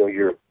 I know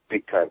you're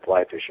big-time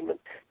fly fishermen,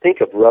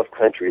 think of rough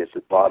country as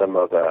the bottom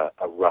of a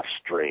rough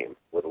stream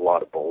with a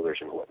lot of boulders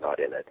and whatnot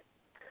in it.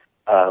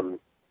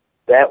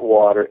 That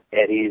water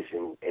eddies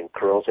and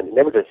curls, and it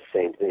never does the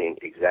same thing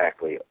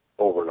exactly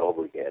over and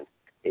over again.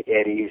 It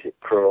eddies, it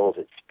curls,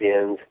 it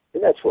spins,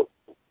 and that's what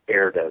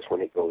air does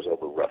when it goes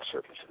over rough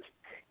surfaces.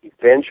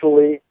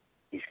 Eventually,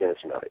 he's going to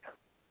smell you.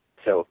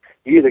 So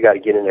you either got to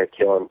get in there,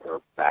 kill him,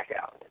 or back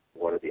out,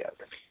 one or the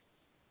other.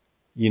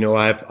 You know,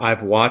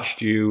 I've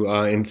watched you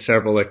in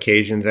several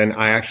occasions, and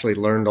I actually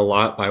learned a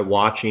lot by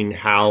watching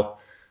how,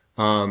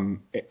 and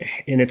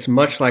it's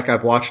much like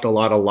I've watched a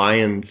lot of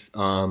lions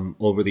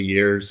over the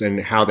years,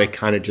 and how they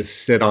kind of just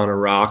sit on a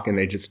rock and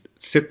they just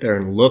sit there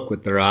and look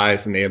with their eyes,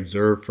 and they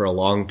observe for a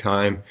long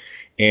time.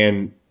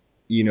 And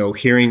you know,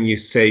 hearing you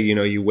say, you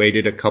know, you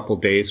waited a couple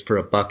days for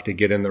a buck to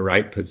get in the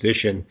right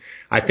position,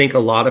 I think a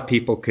lot of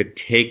people could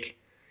take,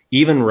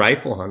 even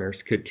rifle hunters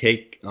could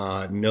take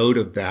note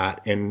of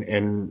that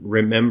and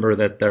remember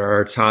that there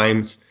are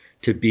times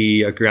to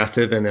be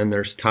aggressive, and then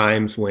there's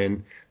times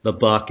when the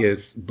buck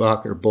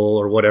or bull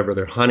or whatever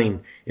they're hunting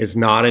is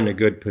not in a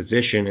good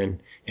position.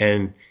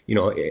 And you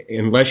know,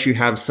 unless you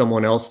have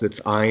someone else that's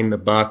eyeing the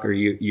buck, or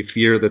you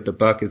fear that the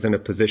buck is in a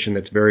position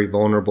that's very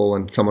vulnerable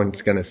and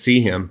someone's going to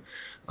see him,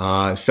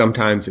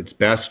 sometimes it's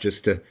best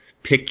just to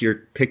pick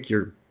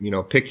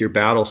your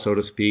battle, so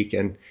to speak,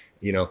 and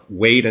you know,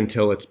 wait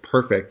until it's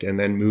perfect and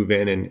then move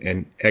in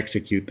and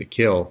execute the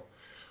kill.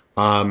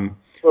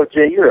 Well,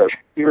 Jay,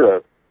 you're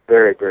a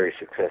very, very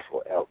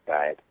successful elk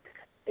guide,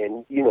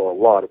 and you know a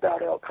lot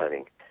about elk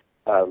hunting.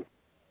 And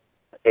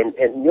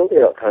mule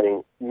deer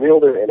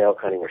and elk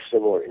hunting are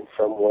similar in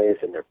some ways,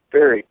 and they're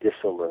very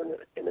dissimilar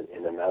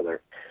in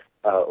another.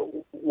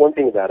 One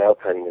thing about elk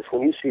hunting is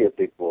when you see a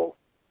big bull,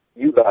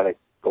 you got to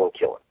go and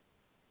kill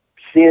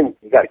him.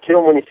 You got to kill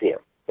him when you see him.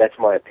 That's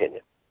my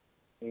opinion.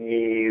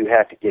 You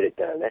have to get it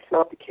done. That's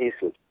not the case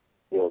with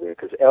mule deer,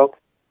 because elk,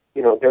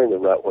 you know, during the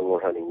rut when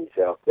we're hunting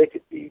these elk, they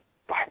could be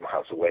 5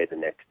 miles away the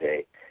next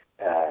day,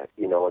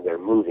 you know, and they're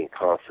moving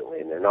constantly,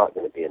 and they're not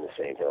going to be in the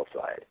same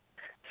hillside.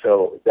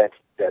 So that's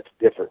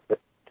different. But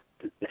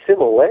the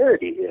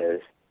similarity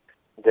is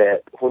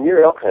that when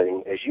you're elk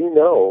hunting, as you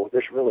know,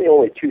 there's really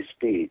only 2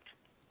 speeds.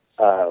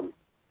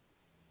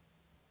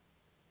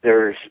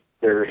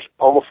 There's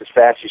almost as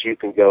fast as you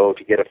can go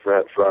to get in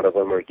front of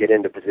them or get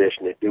into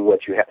position to do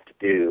what you have to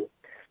do.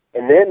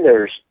 And then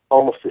there's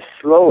almost as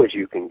slow as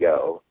you can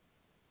go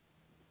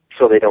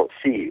so they don't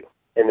see you.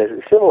 And there's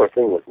a similar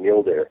thing with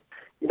mule deer.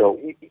 You know,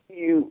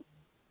 you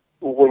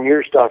when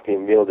you're stalking a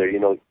mule deer, you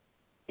know,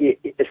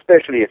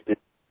 especially if the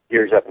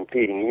deer's up and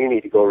feeding, you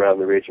need to go around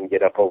the ridge and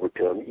get up over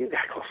to him. You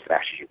got to go as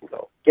fast as you can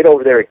go. Get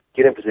over there,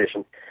 get in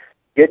position,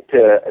 get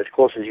to as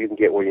close as you can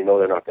get where you know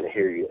they're not going to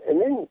hear you.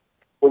 And then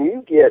when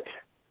you get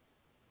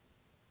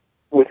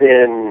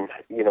within,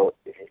 you know,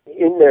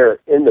 in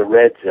the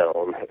red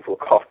zone, we'll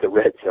call it the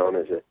red zone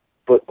as a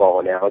football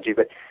analogy,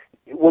 but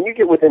when you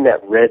get within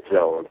that red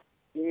zone,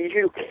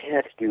 you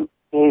can't do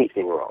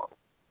anything wrong.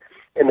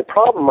 And the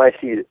problem I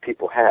see that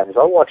people have is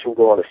I watch them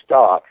go on a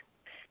stalk,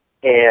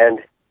 and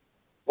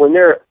when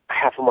they're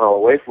half a mile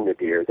away from the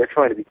deer, they're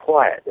trying to be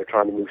quiet. They're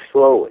trying to move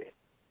slowly.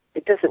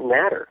 It doesn't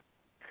matter.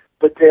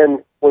 But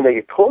then when they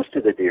get close to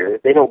the deer,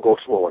 they don't go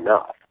slow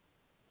enough.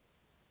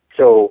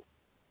 So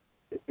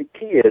the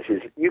key is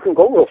you can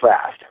go real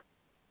fast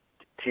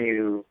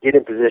to get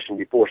in position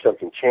before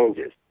something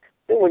changes.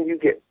 Then when you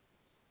get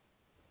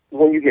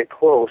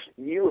close,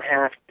 you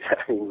have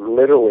to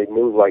literally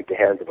move like the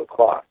hands of a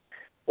clock,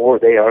 or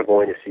they are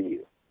going to see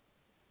you.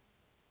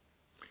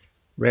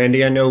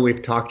 Randy, I know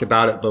we've talked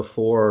about it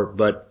before,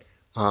 but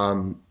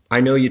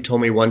I know you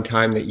told me one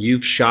time that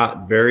you've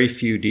shot very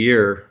few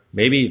deer,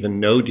 maybe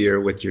even no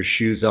deer, with your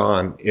shoes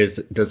on.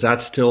 Does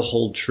that still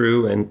hold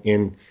true?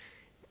 And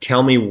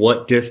tell me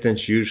what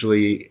distance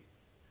usually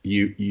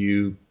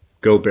you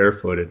go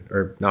barefooted,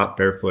 or not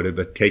barefooted,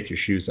 but take your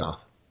shoes off.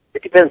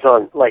 It depends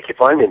on, like,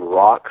 if I'm in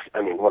rocks.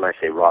 I mean, when I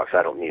say rocks,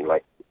 I don't mean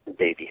like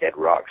baby head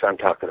rocks. I'm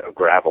talking about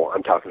gravel.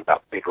 I'm talking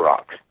about big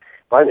rocks.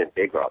 If I'm in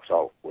big rocks,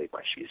 I'll leave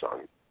my shoes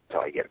on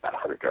until I get about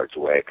 100 yards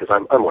away, because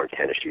I'm wearing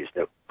tennis shoes.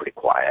 They're pretty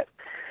quiet.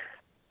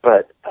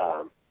 But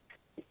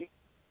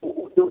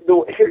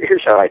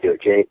here's how I do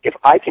it, Jay. If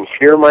I can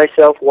hear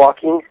myself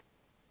walking,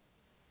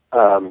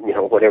 you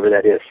know, whatever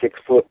that is, 6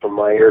 foot from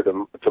my ear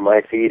to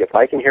my feet, if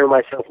I can hear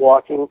myself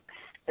walking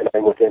and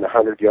I'm within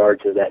 100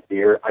 yards of that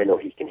deer, I know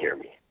he can hear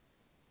me.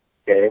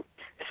 Okay?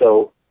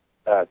 So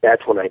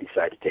that's when I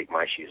decide to take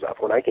my shoes off.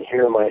 When I can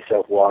hear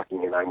myself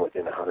walking and I'm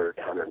within 100,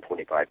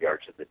 125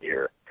 yards of the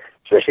deer,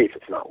 especially if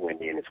it's not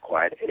windy and it's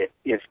quiet, and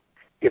if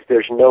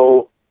there's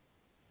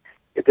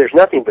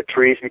nothing but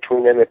trees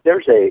between them, if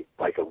there's a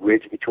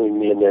ridge between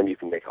me and them, you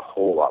can make a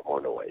whole lot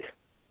more noise.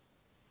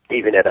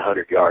 Even at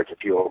 100 yards,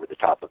 if you're over the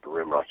top of the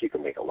rim rock, you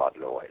can make a lot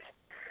of noise.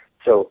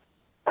 So,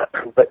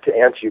 but to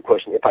answer your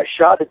question, if I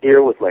shot a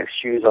deer with my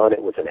shoes on,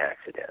 it was an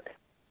accident.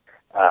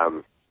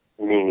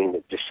 Meaning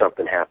that just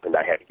something happened,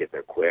 I had to get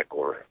there quick,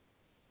 or,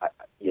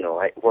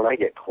 when I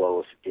get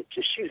close,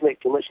 shoes make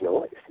too much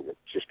noise, and it's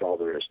just all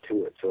there is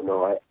to it. So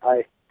no,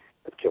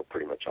 I've killed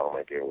pretty much all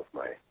my deer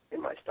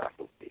in my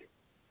stocking feed.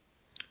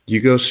 Do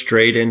you go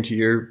straight into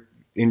your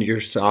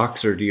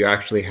socks, or do you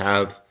actually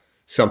have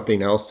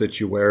something else that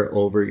you wear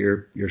over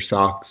your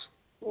socks?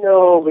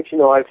 No, but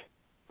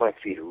my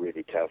feet are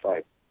really tough.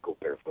 I go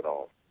barefoot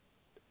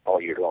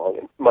all year long,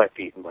 and my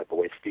feet and my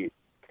boys' feet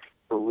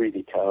are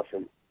really tough,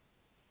 and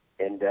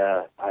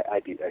I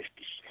do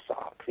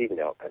socks. Even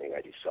elk hunting,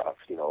 I do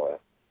socks. In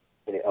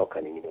elk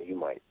hunting, you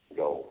might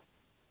go.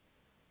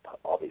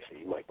 Obviously,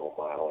 you might go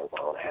a mile or a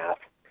mile and a half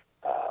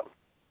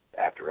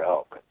after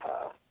elk,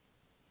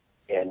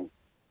 and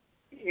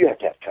you have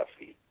to have tough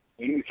feet.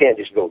 You can't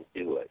just go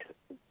do it.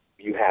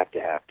 You have to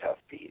have tough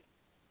feet,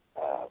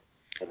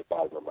 and the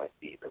bottom of my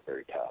feet are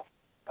very tough.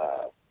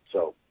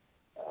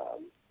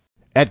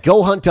 At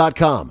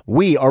GoHunt.com,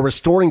 we are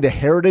restoring the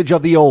heritage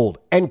of the old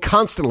and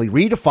constantly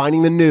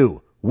redefining the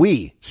new.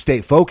 We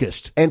stay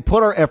focused and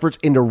put our efforts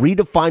into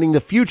redefining the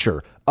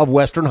future of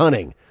Western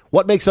hunting.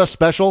 What makes us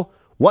special?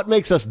 What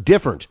makes us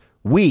different?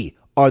 We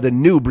are the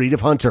new breed of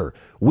hunter.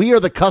 We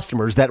are the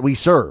customers that we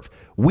serve.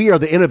 We are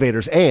the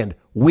innovators, and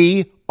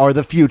we are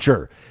the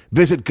future.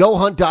 Visit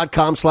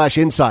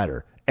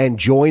GoHunt.com/insider and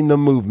join the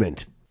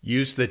movement.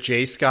 Use the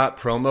J. Scott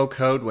promo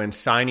code when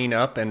signing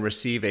up and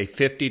receive a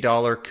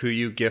 $50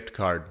 KUIU gift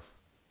card.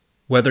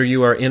 Whether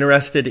you are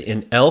interested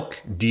in elk,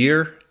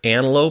 deer,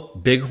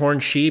 antelope, bighorn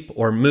sheep,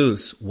 or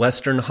moose,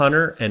 Western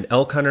Hunter and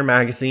Elk Hunter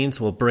magazines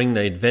will bring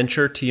the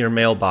adventure to your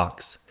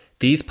mailbox.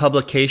 These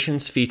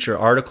publications feature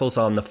articles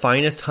on the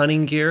finest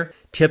hunting gear,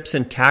 tips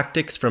and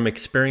tactics from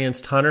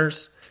experienced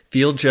hunters,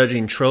 field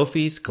judging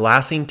trophies,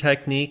 glassing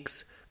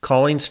techniques,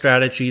 calling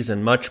strategies,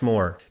 and much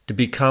more. To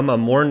become a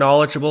more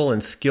knowledgeable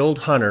and skilled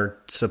hunter,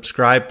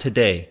 subscribe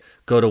today.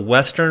 Go to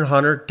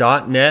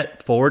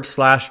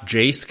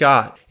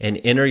westernhunter.net/JScott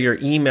and enter your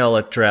email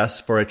address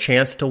for a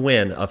chance to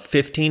win a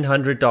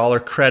 $1,500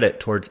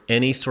 credit towards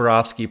any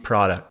Swarovski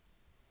product.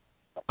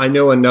 I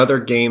know another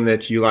game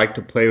that you like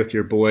to play with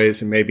your boys,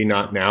 and maybe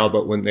not now,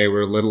 but when they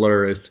were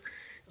littler, is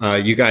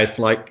you guys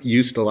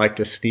used to like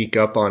to sneak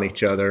up on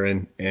each other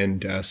and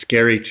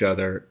scare each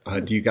other.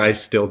 Do you guys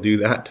still do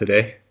that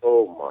today?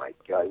 Oh my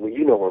God! Well,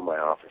 you know where my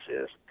office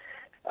is.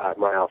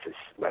 My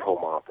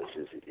home office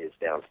is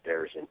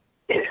downstairs in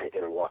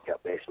a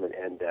walkout basement,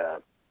 and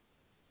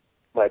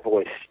my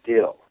boys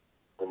still,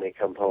 when they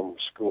come home from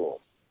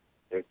school,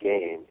 their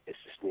game is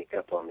to sneak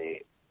up on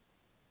me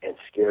and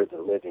scare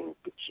the living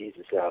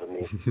bejesus out of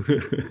me.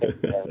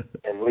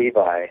 and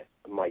Levi,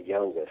 my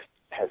youngest,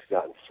 has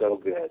gotten so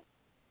good.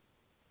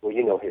 Well,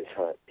 you know his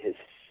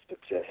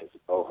success as a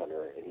bow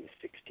hunter, and he's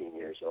 16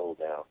 years old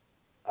now.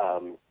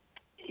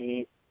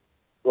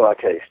 I'll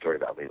tell you a story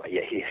about Levi.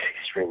 Yeah, he's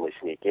extremely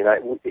sneaky, and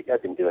I've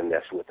been doing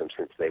this with them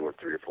since they were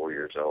 3 or 4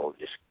 years old,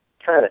 just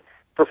kind of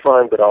for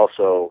fun, but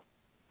also,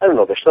 I don't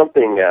know, there's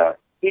something,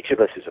 each of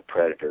us is a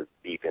predator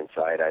deep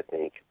inside, I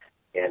think,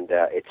 and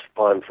it's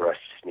fun for us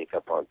to sneak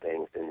up on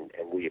things, and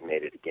we have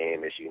made it a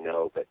game, as you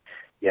know, but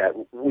yeah,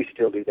 we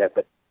still do that,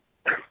 but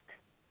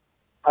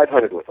I've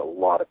hunted with a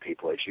lot of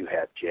people, as you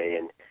have, Jay,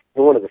 and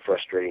one of the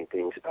frustrating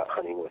things about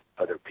hunting with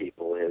other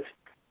people is,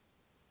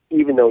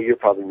 even though you're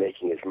probably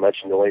making as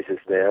much noise as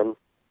them,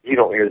 you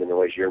don't hear the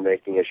noise you're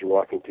making as you're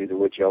walking through the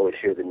woods. You always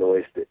hear the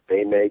noise that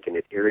they make, and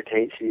it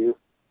irritates you.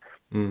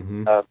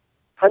 Mm-hmm.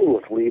 Hunting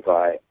with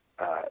Levi,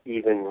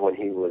 even when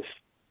he was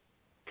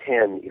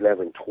 10,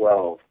 11,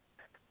 12,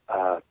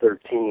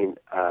 13,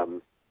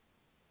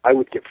 I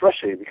would get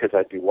frustrated because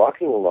I'd be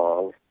walking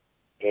along,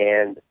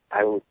 and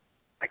I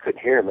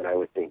couldn't hear him, and I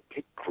would think,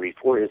 good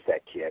grief, where is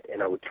that kid?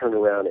 And I would turn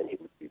around, and he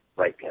would be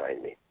right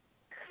behind me.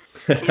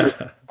 He was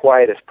the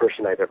quietest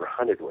person I've ever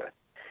hunted with.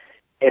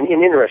 And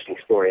an interesting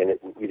story, and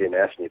you didn't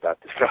ask me about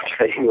this, but I'll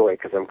tell you anyway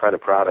because I'm kind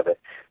of proud of it.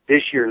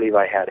 This year,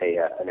 Levi had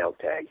an elk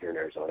tag here in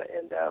Arizona,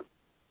 and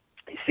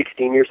he's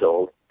 16 years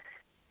old,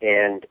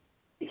 and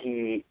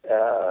he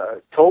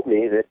told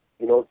me that,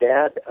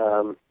 Dad,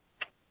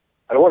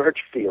 I don't want to hurt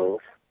your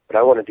feelings, but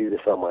I want to do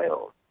this on my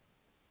own.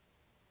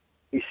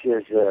 He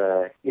says,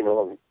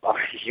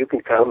 you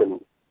can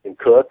come and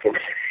cook and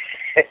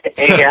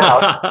hang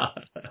out,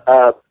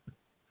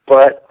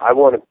 but I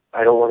don't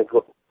want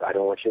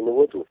you in the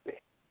woods with me.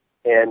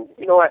 And,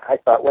 I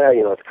thought, well,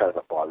 it's kind of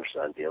a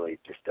father-son deal. He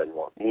just doesn't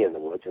want me in the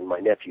woods. And my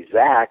nephew,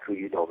 Zach, who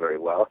you know very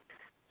well,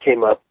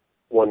 came up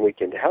one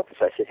weekend to help us.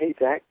 I said, hey,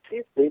 Zach, see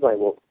if Levi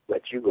won't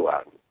let you go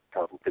out and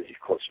help him because he's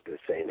closer to the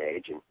same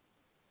age.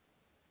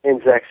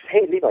 And Zach said,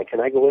 hey, Levi,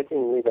 can I go with you?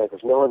 And Levi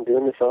goes, no, I'm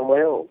doing this on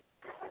my own.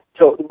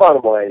 So the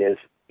bottom line is,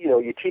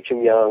 you teach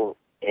them young,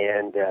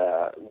 and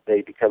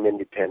they become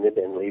independent,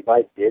 and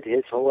Levi did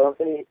his whole elk,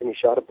 and he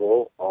shot a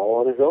bull all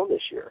on his own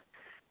this year.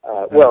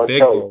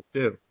 Until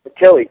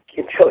he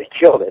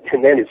killed it,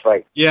 and then it's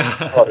like, he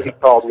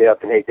called me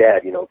up and, hey,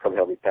 Dad, come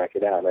help me pack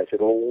it out. And I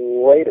said, well,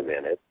 wait a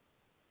minute.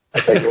 I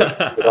thought you were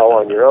doing it all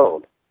on your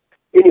own.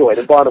 Anyway,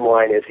 the bottom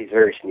line is he's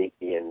very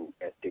sneaky, and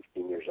at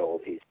 16 years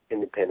old, he's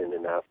independent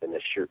enough and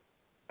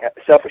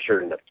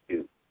self-assured enough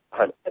to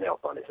hunt an elk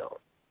on his own.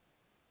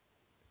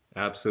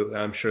 Absolutely.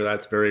 I'm sure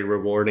that's very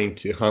rewarding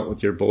to hunt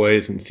with your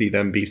boys and see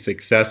them be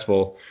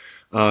successful.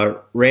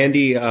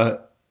 Randy,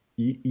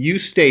 you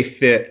stay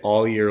fit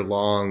all year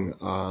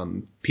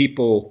long.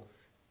 People,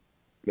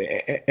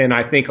 and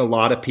I think a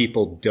lot of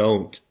people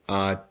don't.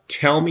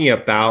 Tell me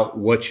about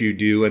what you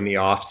do in the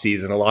off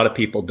season. A lot of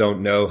people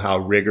don't know how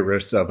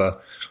rigorous of a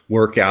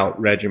workout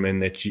regimen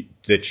that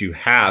you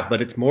have,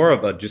 but it's more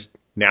of a just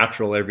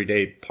natural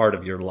everyday part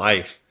of your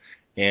life.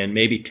 And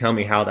maybe tell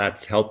me how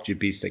that's helped you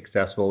be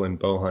successful in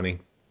bow hunting.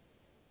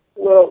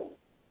 Well,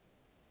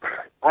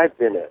 I've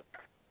been a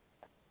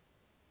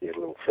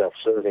little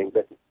self-serving,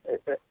 but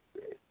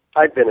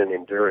I've been an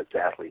endurance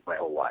athlete my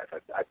whole life.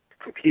 I've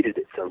competed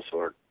at some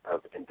sort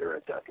of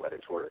endurance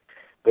athletics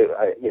but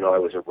I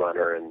was a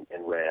runner and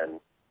ran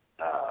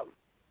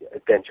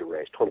adventure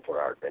race,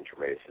 24-hour adventure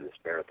races,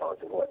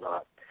 marathons and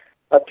whatnot,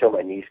 up till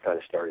my knees kind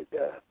of started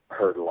to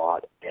hurt a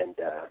lot. And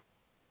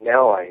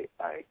now I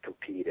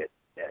compete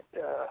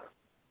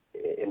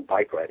in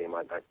bike riding.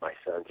 My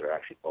sons are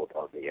actually both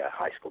on the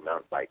high school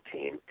mountain bike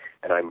team,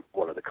 and I'm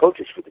one of the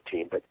coaches for the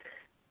team, but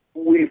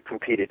we've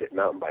competed at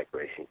mountain bike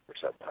racing for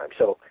some time.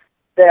 So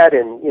that,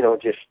 and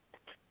just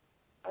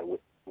I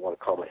wouldn't want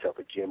to call myself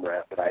a gym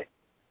rat, but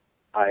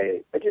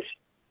I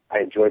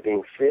enjoy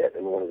being fit,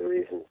 and one of the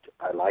reasons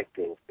I like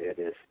being fit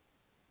is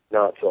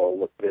not so I'll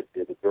look good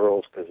to the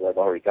girls because I've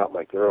already got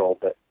my girl,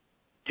 but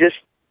just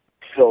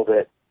so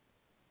that,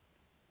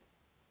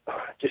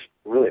 just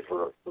really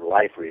for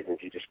life reasons,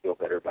 you just feel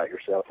better about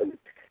yourself,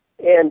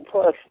 and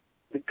plus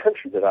the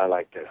country that I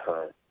like to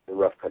hunt, the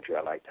rough country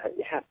I like to hunt,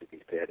 you have to be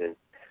fit,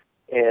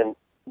 and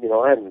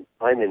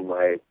I'm in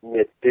my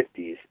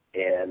mid-50s,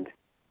 and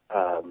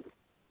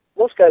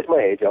most guys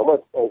my age, all my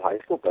old high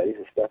school buddies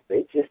and stuff,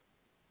 they just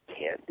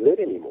can't do it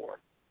anymore.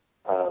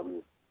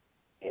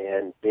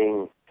 And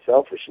being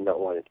selfish and not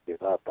wanting to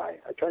give up, I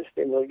try to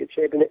stay in really good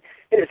shape, and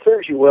it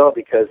serves you well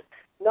because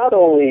not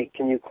only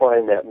can you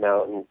climb that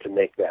mountain to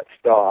make that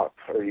stop,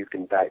 or you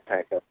can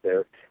backpack up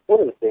there. One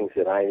of the things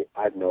that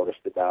I've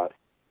noticed about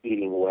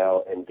eating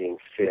well and being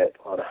fit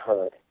on a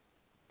hunt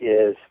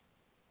is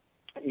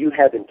you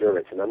have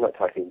endurance, and I'm not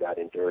talking about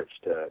endurance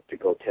to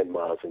go 10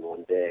 miles in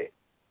one day.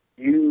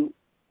 You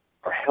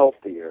are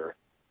healthier,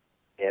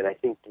 and I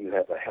think you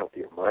have a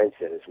healthier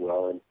mindset as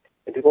well. And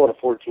to go on a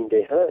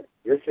 14-day hunt,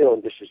 you're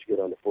feeling just as good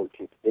on the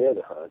 14th day of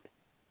the hunt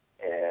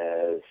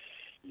as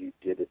you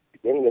did at the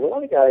beginning. And a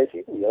lot of guys,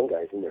 even young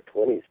guys in their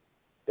 20s,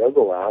 they'll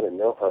go out and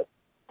they'll hunt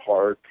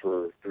hard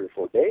for 3 or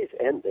 4 days,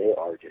 and they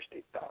are just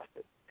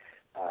exhausted.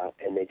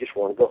 And they just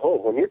want to go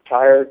home. When you're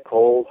tired,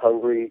 cold,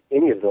 hungry,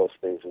 any of those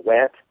things,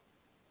 wet,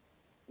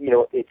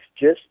 it's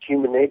just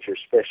human nature,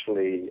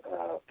 especially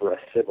for us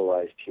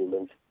civilized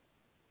humans.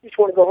 You just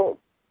want to go home.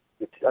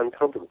 It's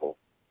uncomfortable.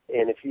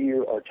 And if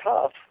you are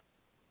tough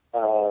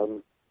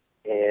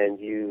and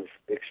you've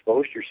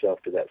exposed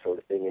yourself to that sort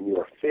of thing and you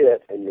are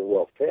fit and you're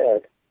well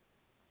fed,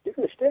 you're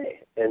going to stay.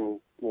 And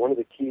one of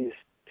the keys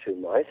to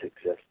my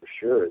success for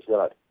sure is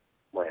not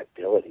my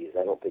abilities.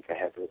 I don't think I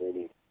have really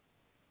any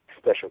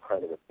special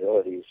kind of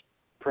abilities,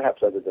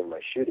 perhaps other than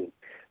my shooting.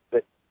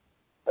 But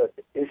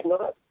it's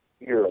not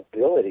your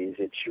abilities,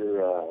 it's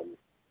your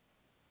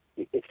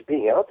it's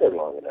being out there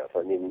long enough.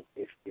 I mean,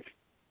 if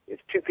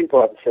 2 people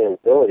have the same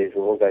abilities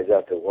and one guy's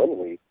out there 1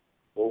 week,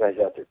 one guy's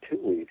out there 2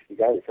 weeks, the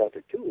guy that's out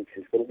there 2 weeks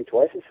is going to be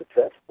twice as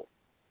successful.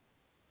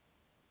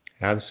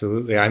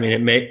 Absolutely. I mean,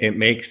 it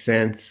makes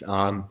sense.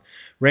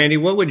 Randy,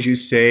 what would you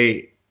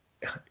say,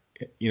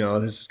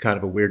 this is kind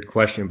of a weird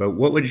question, but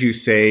what would you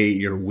say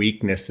your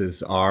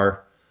weaknesses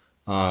are?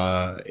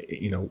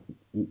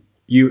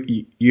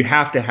 You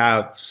have to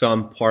have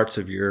some parts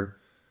of your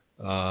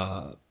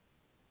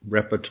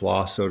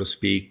repertoire, so to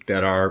speak,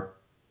 that are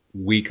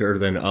weaker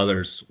than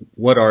others.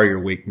 What are your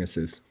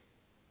weaknesses?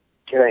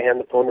 Can I hand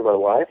the phone to my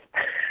wife?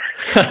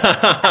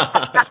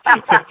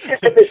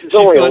 This is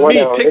only a 1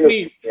 hour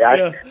interview. Yeah.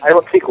 I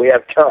don't think we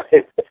have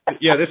time.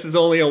 Yeah, this is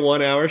only a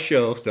 1 hour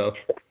show, so.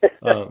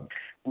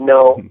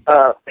 No,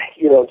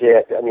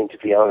 Jay, I mean, to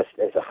be honest,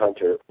 as a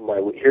hunter,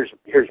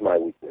 here's my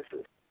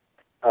weaknesses.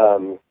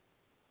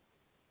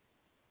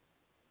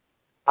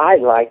 I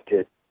like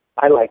to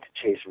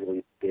chase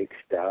really big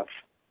stuff,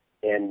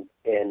 and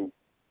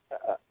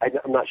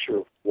I'm not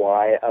sure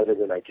why, other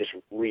than I just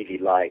really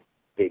like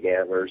big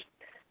antlers.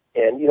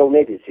 And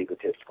maybe it's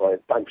egotistical.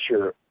 I'm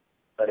sure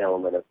an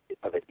element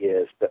of it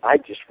is, but I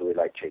just really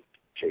like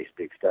chase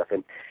big stuff.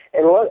 And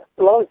a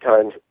lot of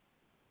times,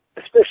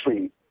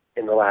 especially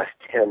in the last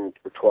 10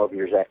 or 12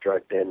 years after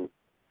I've been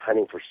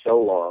hunting for so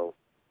long,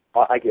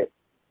 I get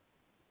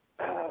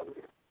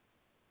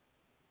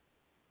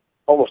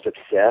almost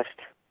obsessed,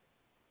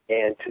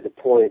 and to the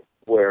point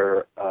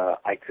where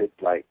I could,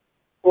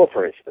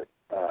 for instance,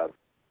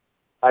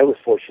 I was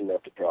fortunate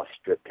enough to draw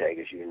strip tag,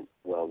 as you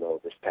well know,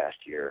 this past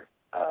year,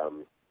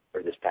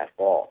 or this past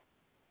fall,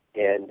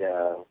 and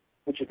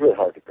which is really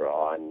hard to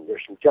draw, and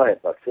there's some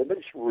giant bucks there, but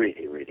it's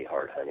really, really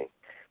hard hunting.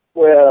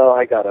 Well,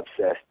 I got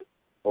obsessed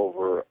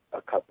over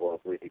a couple of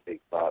really big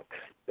bucks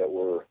that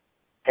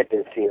had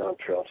been seen on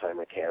trail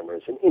timer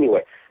cameras. And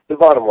anyway, the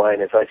bottom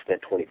line is I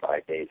spent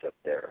 25 days up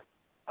there,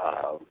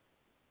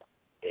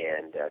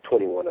 and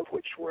 21 of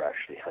which were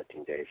actually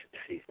hunting days. The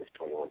season is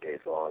 21 days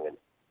long, and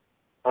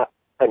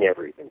I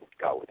never even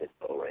got within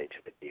bow range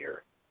of a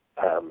deer.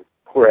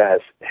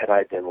 Whereas, had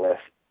I been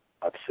less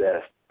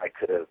obsessed, I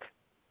could have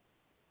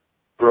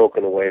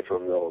broken away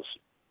from those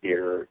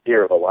deer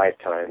of a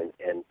lifetime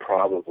and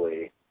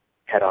probably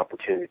had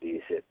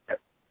opportunities at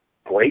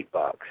great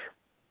bucks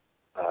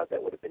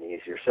that would have been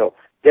easier. So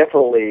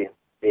definitely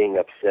being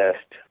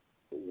obsessed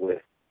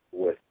with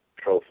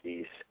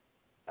trophies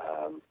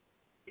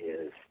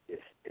is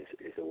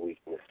a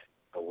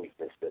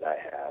weakness that I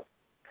have.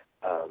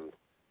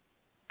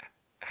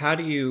 How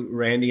do you,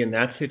 Randy, in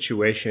that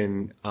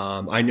situation,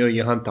 I know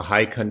you hunt the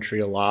high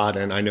country a lot,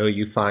 and I know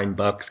you find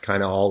bucks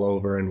kind of all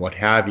over and what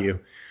have you.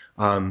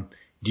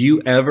 Do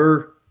you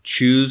ever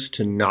choose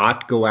to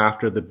not go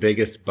after the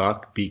biggest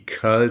buck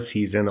because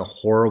he's in a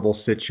horrible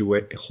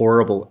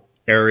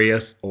area,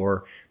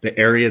 or the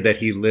area that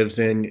he lives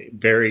in,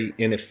 very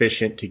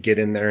inefficient to get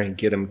in there and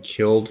get him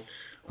killed?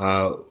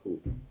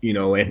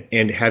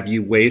 And have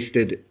you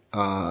wasted,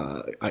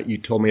 you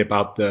told me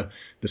about the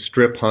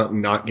strip hunt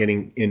and not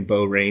getting in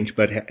bow range,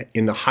 but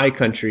in the high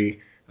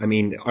country, I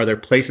mean, are there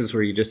places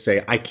where you just say,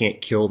 I can't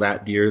kill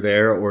that deer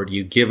there, or do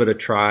you give it a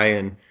try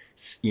and,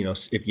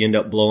 if you end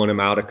up blowing him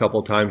out a couple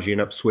of times, you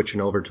end up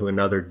switching over to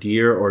another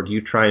deer, or do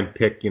you try and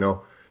pick,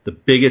 the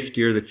biggest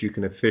deer that you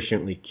can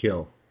efficiently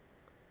kill?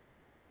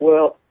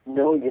 Well,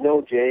 no,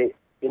 Jay,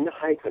 in the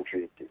high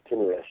country, it's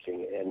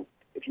interesting, and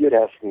if you had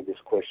asked me this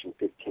question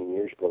 15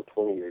 years ago,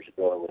 20 years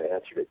ago, I would have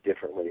answered it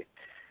differently.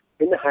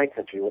 In the high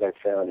country, what I've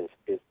found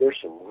is there's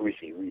some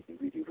really, really,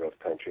 really rough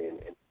country, and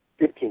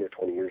 15 or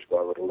 20 years ago,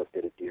 I would have looked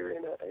at a deer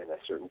in a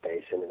certain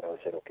basin, and I would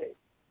have said, okay,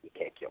 you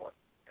can't kill him.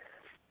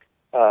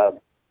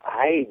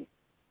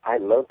 I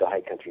love the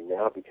high country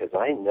now because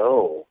I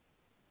know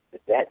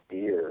that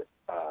deer,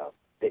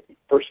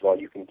 first of all,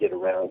 you can get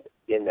around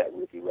in that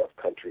really rough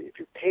country. If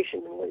you're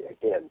patient and wait,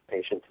 again,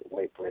 patience and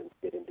wait for him to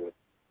get into a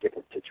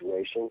different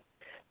situation.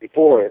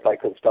 Before, if I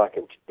could stalk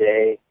him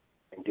today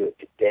and do it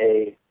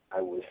today,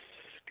 I was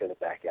going to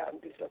back out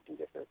and do something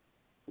different.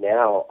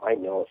 Now, I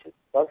know if the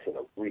buck's in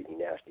a really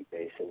nasty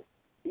basin,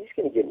 he's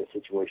going to get in a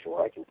situation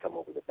where I can come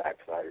over the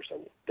backside or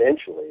something.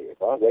 Eventually,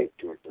 if I wait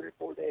 2 or 3 or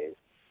 4 days,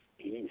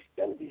 he's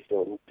going to be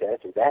still. To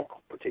answer that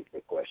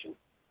particular question,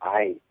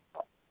 I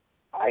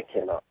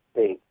cannot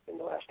think in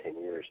the last 10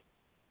 years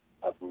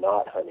of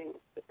not hunting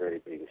the very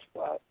biggest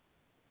spot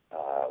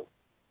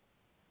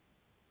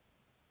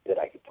that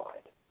I could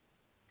find.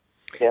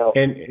 Now,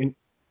 and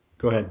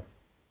go ahead.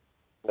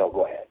 No,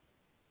 go ahead.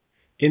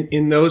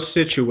 In those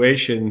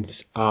situations,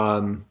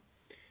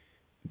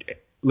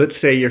 let's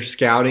say you're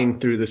scouting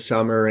through the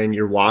summer and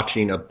you're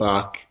watching a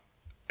buck.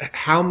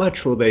 How much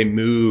will they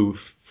move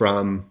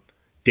from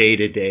day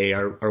to day?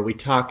 Are we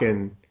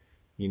talking,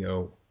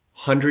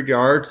 100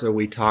 yards, or are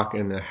we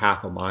talking a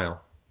half a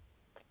mile?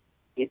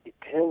 It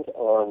depends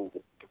on,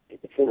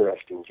 it's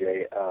interesting,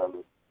 Jay.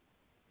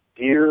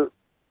 Deer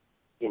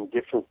in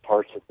different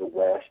parts of the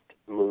West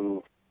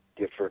move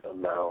different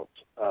amounts.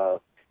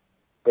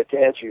 But to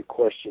answer your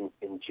question,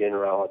 in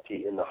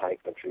generality, in the high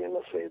country, and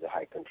let's say the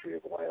high country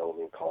of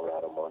Wyoming,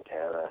 Colorado,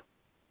 Montana,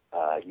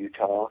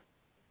 Utah,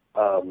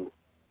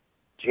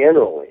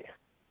 generally,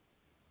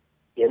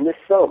 in the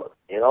summer,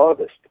 in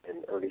August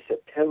and early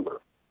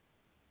September,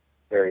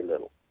 very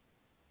little.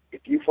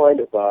 If you find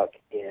a buck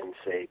in,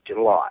 say,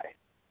 July,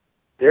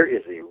 there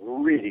is a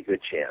really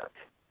good chance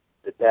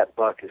that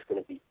buck is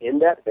going to be in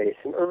that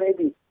basin, or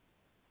maybe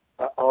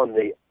on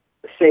the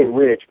same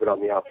ridge, but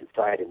on the opposite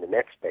side in the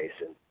next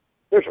basin.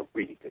 There's a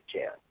really good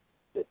chance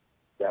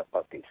that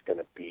buck is going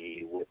to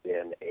be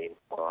within a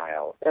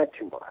mile,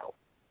 2 miles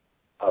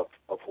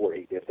of where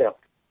he is. Now,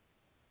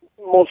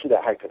 most of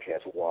that high country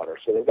has water,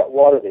 so they've got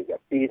water, they've got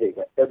feed, they've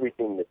got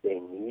everything that they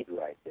need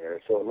right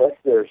there. So unless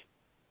there's,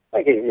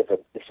 like if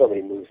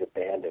somebody moves a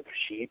band of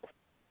sheep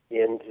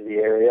into the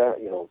area,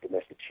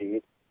 domestic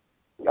sheep,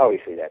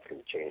 obviously that's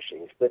going to change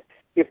things. But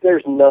if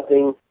there's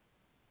nothing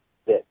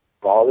that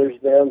bothers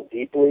them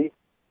deeply,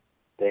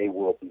 they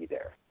will be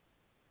there.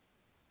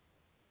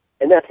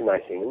 And that's a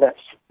nice thing, and that's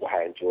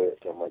why I enjoy it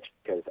so much,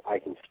 because I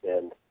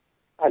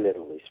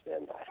literally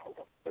spend,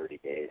 30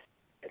 days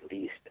at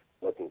least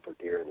looking for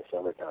deer in the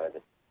summertime.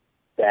 And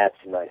that's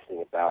another nice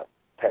thing about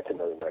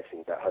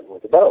hunting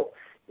with a bow,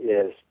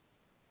 is,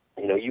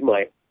 you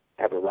might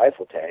have a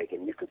rifle tag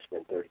and you could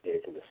spend 30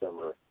 days in the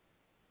summer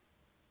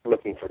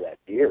looking for that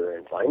deer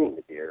and finding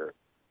the deer,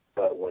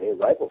 but when his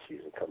rifle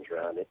season comes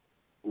around, it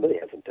really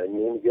hasn't done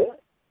you any good.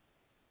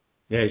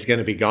 Yeah, he's going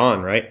to be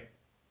gone, right?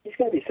 He's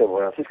going to be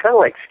somewhere else. It's kind of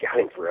like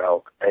scouting for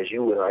elk, as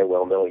you and I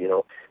well know.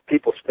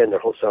 People spend their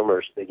whole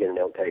summers, they get an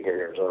elk tag here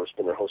in Arizona,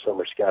 spend their whole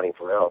summer scouting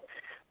for elk.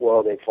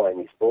 Well, they find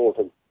these bulls,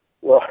 and,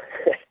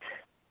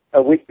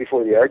 a week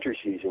before the archery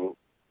season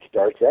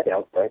starts, that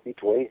elk might be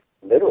 20.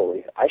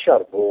 Literally, I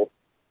shot a bull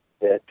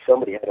that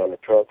somebody had on a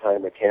trail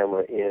timer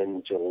camera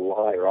in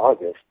July or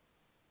August,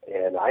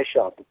 and I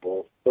shot the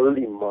bull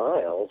 30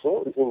 miles.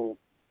 Well, it was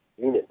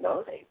in Unit 9.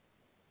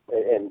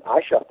 And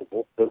I shot the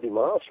bull 30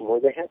 miles from where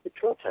they had the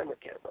trail timer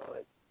camera on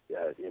it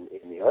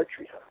in the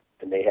archery hunt.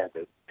 and they had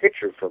the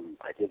picture from,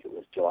 I think it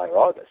was July or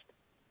August.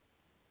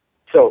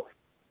 So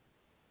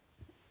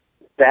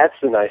that's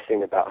the nice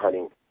thing about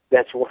hunting.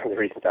 That's one of the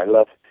reasons I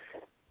love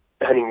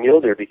hunting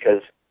mule deer,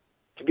 because,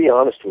 to be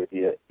honest with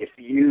you, if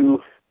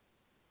you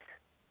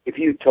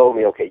told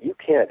me, okay, you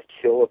can't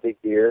kill a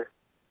big deer,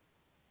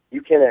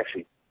 you can't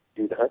actually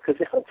do the hunt, because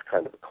the hunt's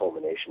kind of a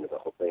culmination of the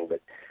whole thing,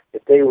 but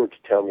if they were to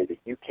tell me that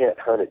you can't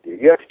hunt a deer,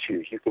 you have to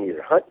choose. You can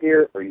either hunt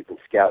deer or you can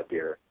scout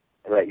deer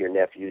and let your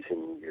nephews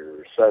and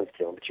your sons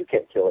kill them, but you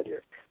can't kill a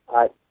deer.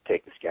 I'd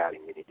take the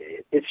scouting any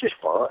day. It's just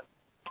fun.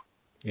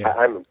 Yeah.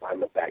 I'm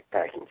a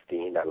backpacking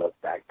fiend. I love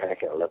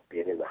backpacking. I love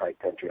being in the high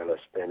country. I love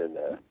spending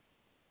the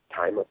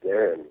time up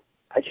there, and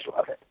I just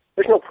love it.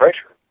 There's no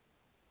pressure.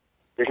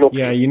 There's no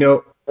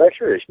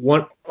pressure. Is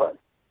fun,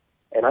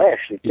 and I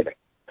actually get a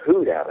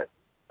hoot out of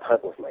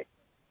hunting with my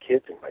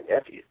kids and my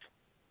nephews.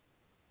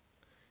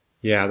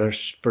 Yeah, there's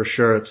for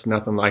sure. It's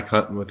nothing like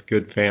hunting with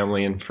good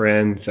family and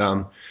friends.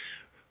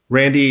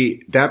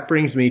 Randy, that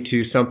brings me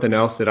to something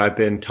else that I've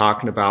been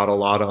talking about a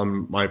lot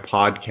on my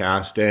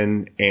podcast.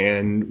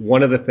 And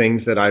one of the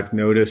things that I've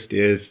noticed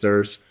is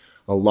there's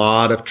a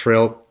lot of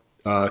trail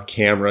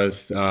cameras,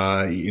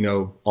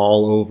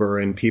 all over,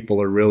 and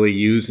people are really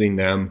using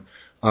them.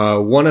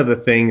 One of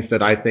the things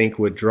that I think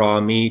would draw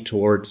me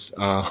towards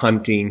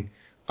hunting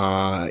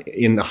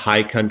in the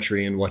high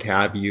country and what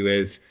have you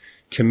is,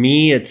 to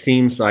me, it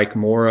seems like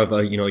more of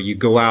a, you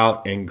go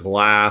out and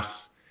glass,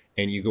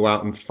 and you go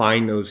out and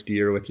find those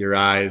deer with your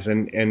eyes.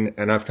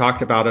 And I've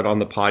talked about it on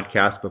the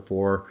podcast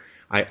before.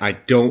 I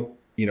don't,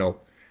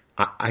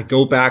 I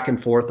go back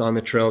and forth on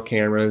the trail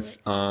cameras,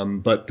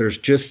 but there's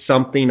just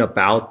something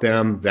about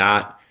them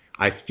that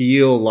I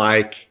feel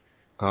like,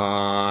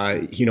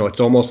 it's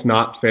almost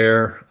not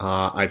fair.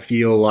 I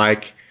feel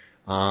like,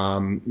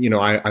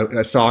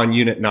 I saw in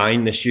Unit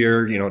 9 this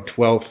year,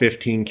 12,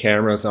 15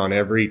 cameras on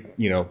every,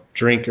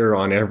 drinker,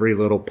 on every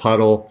little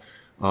puddle,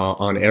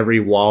 on every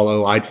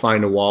wallow. I'd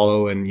find a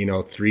wallow and,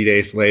 3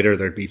 days later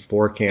there'd be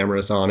 4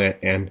 cameras on it.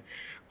 And,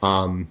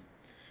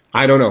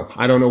 I don't know.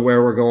 I don't know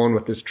where we're going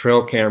with this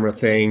trail camera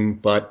thing,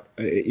 but,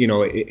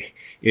 it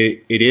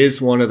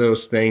is one of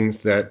those things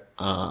that,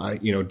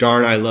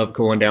 Dar and I love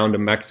going down to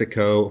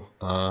Mexico,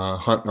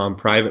 hunting on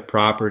private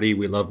property.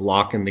 We love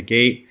locking the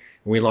gate,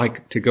 and we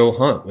like to go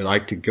hunt. We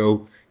like to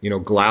go,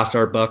 glass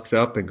our bucks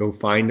up and go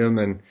find them.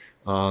 And,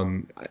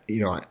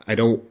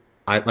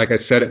 like I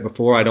said it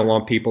before, I don't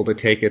want people to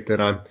take it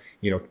that I'm,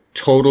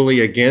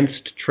 totally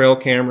against trail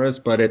cameras,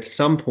 but at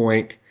some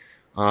point,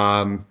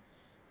 we're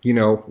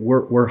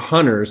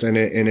hunters, and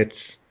it's,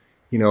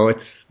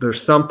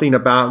 there's something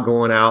about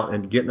going out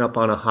and getting up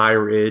on a high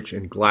ridge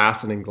and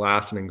glassing and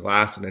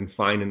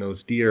finding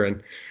those deer.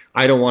 And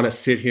I don't want to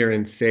sit here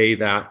and say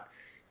that,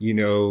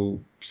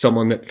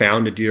 someone that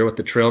found a deer with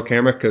the trail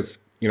camera, because,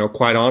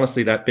 quite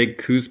honestly, that big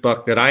coos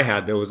buck that I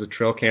had, there was a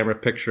trail camera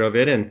picture of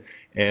it, and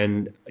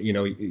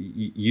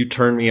you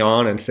turned me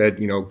on and said,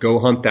 go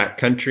hunt that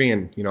country.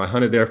 And, I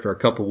hunted there for a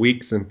couple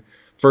weeks, and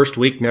first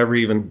week never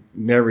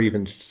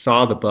even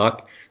saw the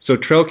buck. So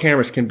trail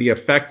cameras can be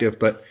effective,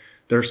 but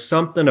there's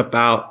something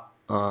about,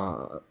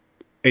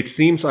 it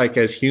seems like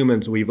as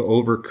humans, we've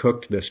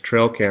overcooked this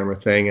trail camera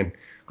thing, and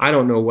I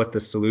don't know what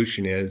the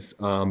solution is,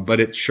 but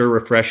it's sure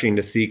refreshing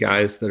to see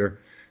guys that are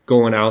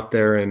going out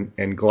there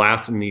and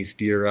glassing these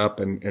deer up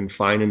and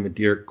finding the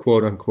deer,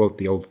 quote unquote,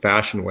 the old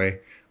fashioned way.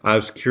 I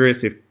was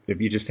curious if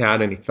you just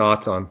had any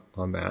thoughts on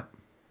that.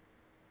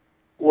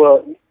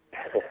 Well,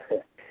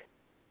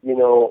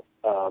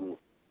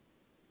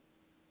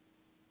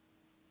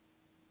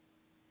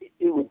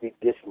 it would be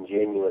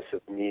disingenuous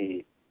of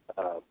me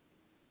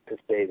to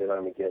say that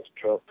I'm against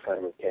trail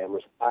camera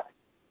cameras.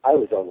 I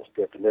was on the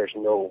Strip, and there's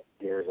no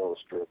deers on the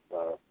Strip,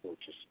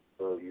 which is,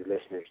 for your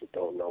listeners that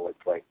don't know,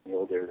 it's like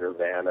mule deer,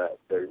 Nirvana.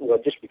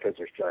 Just because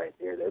there's giant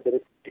deer there, but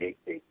it's big,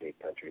 big, big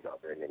country,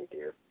 not very many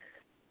deer.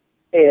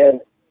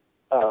 And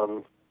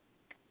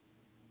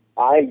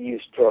I've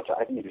used trail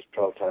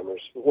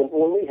timers.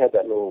 When we had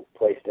that little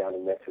place down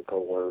in Mexico,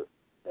 where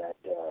that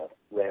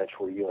ranch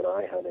where you and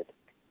I hunted,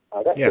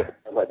 that's the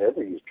first time I've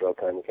ever used trail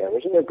timing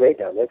cameras, and they're great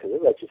down there because they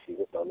let you see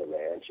what's on the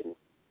ranch. And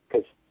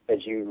because,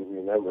 as you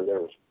remember, there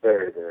was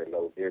very, very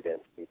low deer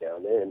density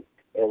down there, and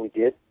we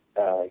did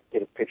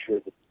get a picture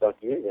of the buck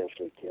you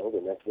eventually killed,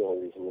 and that's the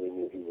only reason we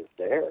knew he was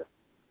there.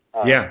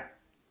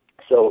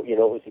 So, it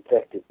was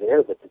effective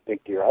there, but the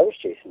big deer I was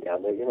chasing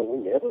down there, we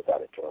never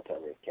got a trail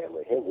timer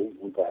camera him.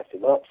 We glassed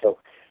him up. So,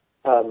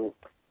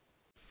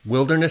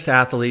 Wilderness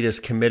Athlete is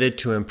committed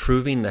to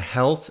improving the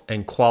health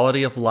and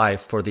quality of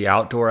life for the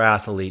outdoor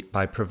athlete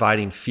by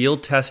providing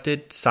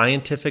field-tested,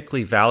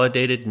 scientifically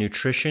validated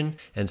nutrition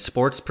and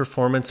sports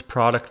performance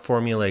product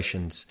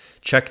formulations.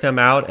 Check them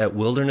out at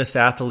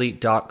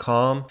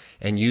wildernessathlete.com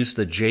and use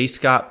the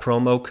JScott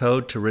promo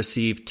code to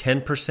receive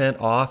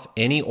 10% off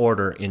any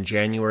order in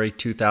January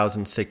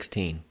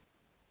 2016.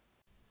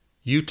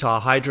 Utah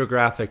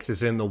Hydrographics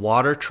is in the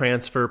water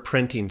transfer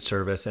printing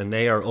service, and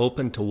they are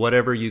open to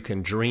whatever you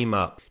can dream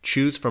up.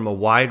 Choose from a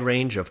wide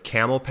range of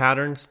camel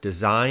patterns,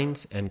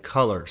 designs, and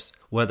colors.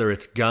 Whether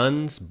it's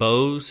guns,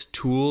 bows,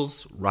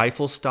 tools,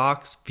 rifle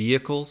stocks,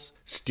 vehicles,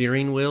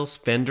 steering wheels,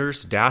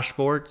 fenders,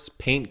 dashboards,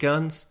 paint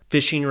guns,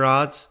 fishing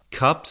rods,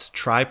 cups,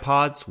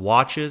 tripods,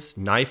 watches,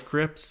 knife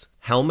grips,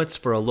 helmets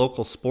for a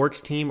local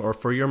sports team or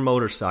for your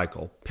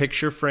motorcycle,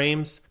 picture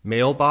frames,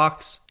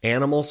 mailbox,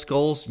 animal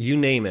skulls, you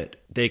name it,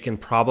 they can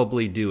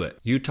probably do it.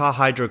 Utah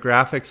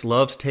Hydrographics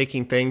loves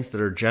taking things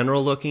that are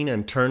general looking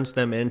and turns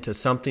them into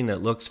something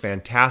that looks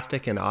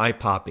fantastic and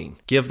eye-popping.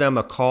 Give them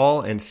a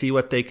call and see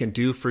what they can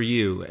do for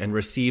you and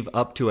receive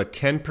up to a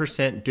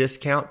 10%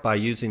 discount by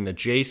using the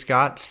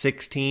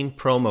JScott16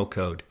 promo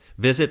code.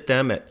 Visit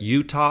them at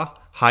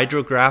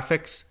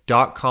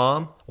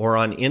utahhydrographics.com or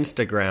on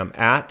Instagram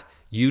at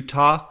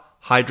Utah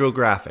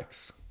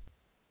Hydrographics.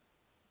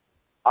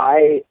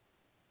 I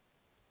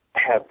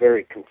have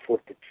very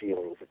conflicted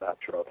feelings about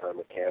trail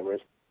timer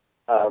cameras.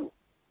 To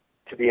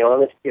be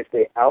honest, if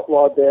they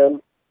outlawed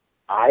them,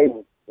 I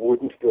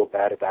wouldn't feel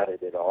bad about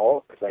it at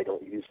all because I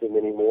don't use them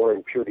anymore,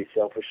 and purely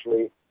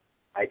selfishly,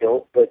 I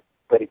don't. But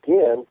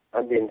again,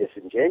 I'm being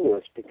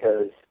disingenuous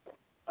because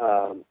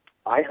I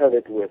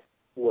hunted with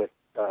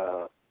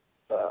a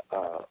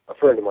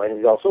friend of mine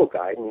who's also a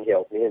guide, and he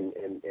helped me in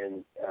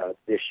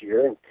this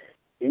year, and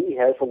he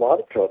has a lot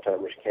of trail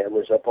timers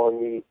cameras up on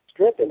the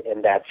strip,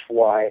 and that's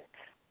why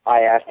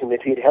I asked him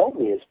if he'd help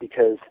me, is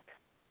because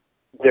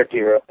their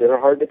deer up there are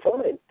hard to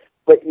find.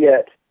 But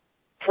yet,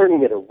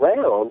 turning it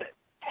around,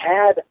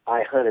 had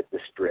I hunted the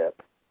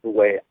strip the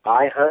way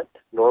I hunt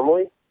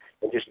normally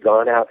and just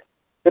gone out,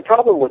 the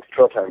problem with the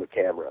trail timer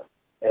camera,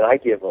 and I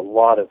give a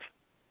lot of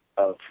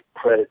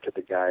credit to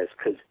the guys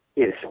because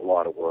it is a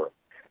lot of work.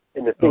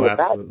 And the thing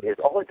about it is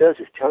all it does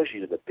is tells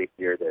you the big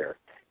deer there.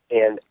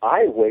 And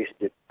I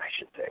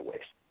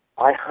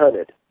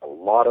hunted a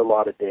lot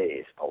of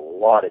days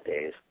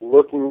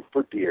looking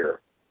for deer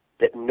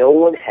that no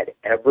one had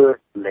ever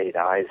laid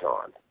eyes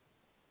on.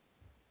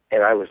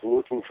 And I was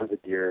looking for the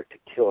deer to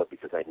kill it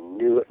because I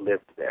knew it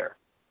lived there.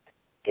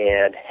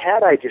 And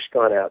had I just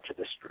gone out to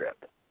the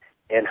strip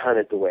and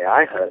hunted the way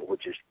I hunt,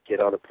 which is get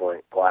on a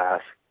point,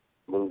 glass,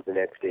 move the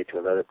next day to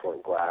another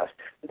point, glass.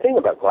 The thing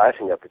about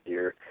glassing up a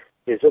deer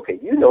is, okay,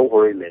 you know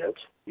where he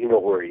lives, you know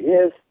where he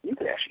is, you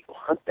can actually go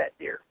hunt that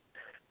deer.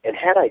 And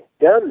had I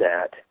done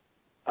that,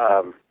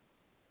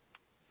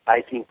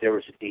 I think there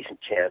was a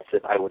decent chance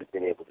that I would have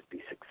been able to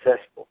be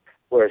successful.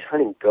 Whereas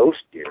hunting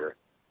ghost deer,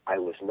 I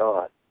was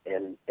not.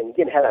 And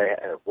again, had I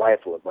had a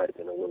rifle, it might have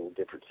been a little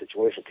different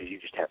situation because you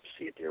just have to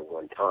see a deer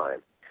one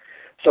time.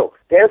 So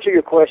to answer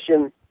your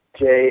question,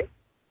 Jay,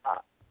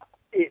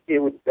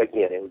 it would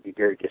be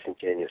very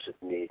disingenuous of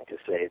me to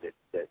say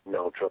that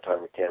no, trail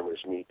timer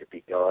cameras need to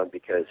be gone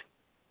because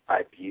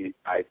I've been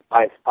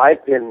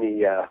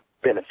the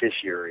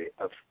beneficiary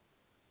of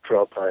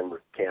trail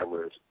timer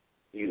cameras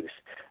use.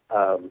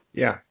 Like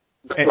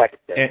I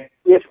said,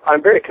 if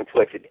I'm very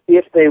conflicted.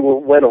 If they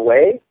went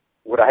away,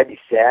 would I be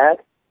sad?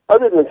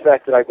 Other than the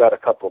fact that I've got a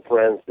couple of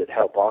friends that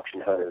help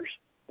auction hunters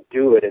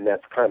do it, and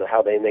that's kind of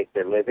how they make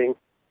their living,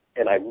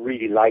 and I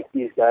really like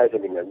these guys. I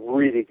mean, they're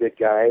really good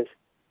guys.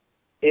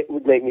 It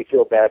would make me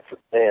feel bad for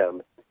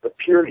them. But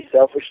purely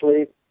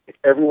selfishly, if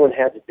everyone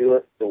had to do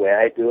it the way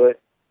I do it,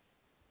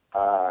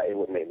 it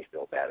wouldn't make me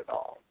feel bad at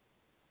all.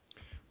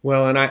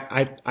 Well, and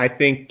I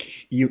think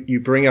you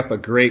bring up a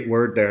great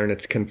word there, and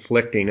it's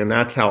conflicting, and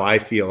that's how I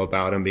feel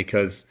about them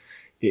because,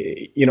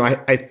 you know,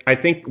 I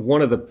think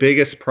one of the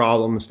biggest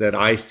problems that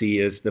I see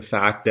is the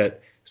fact that,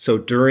 so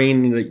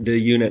during the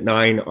Unit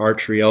 9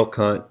 archery elk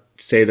hunt,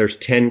 say there's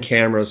 10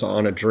 cameras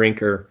on a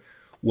drinker,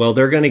 well,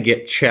 they're going to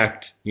get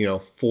checked,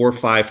 4 or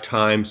 5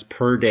 times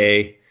per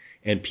day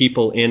and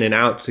people in and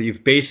out. So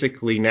you've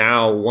basically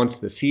now, once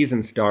the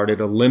season started,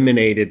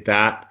 eliminated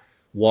that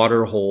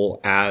water hole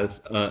as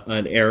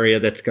an area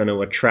that's going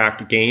to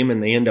attract game,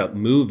 and they end up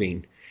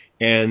moving.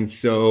 And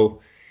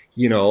so,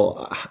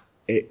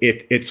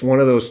 it's one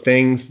of those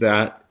things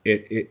that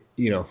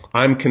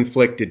I'm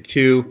conflicted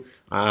too.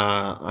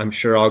 I'm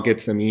sure I'll get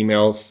some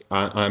emails.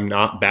 I'm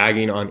not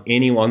bagging on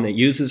anyone that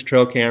uses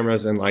trail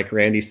cameras, and like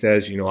Randy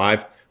says,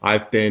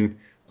 I've been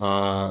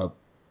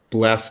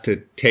blessed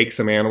to take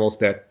some animals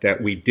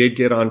that we did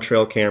get on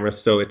trail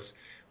cameras, so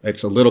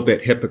it's a little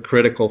bit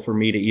hypocritical for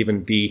me to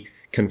even be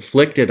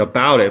conflicted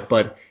about it,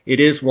 but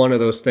it is one of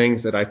those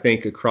things that I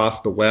think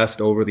across the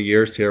West over the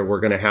years here we're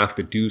going to have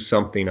to do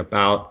something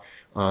about.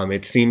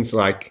 It seems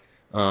like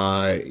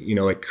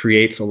it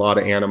creates a lot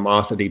of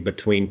animosity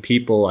between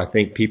people. I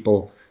think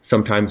people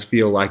sometimes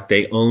feel like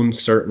they own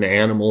certain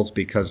animals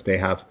because they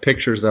have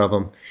pictures of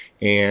them,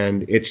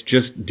 and it's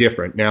just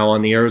different. Now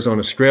on the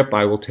Arizona Strip,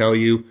 I will tell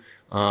you,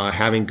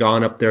 having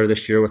gone up there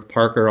this year with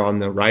Parker on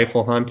the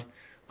rifle hunt,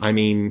 I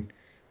mean,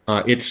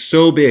 it's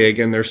so big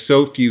and there's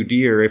so few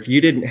deer. If you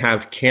didn't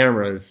have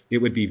cameras, it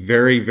would be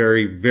very,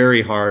 very,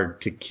 very hard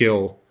to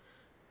kill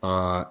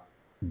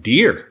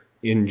deer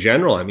in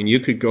general. I mean, you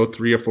could go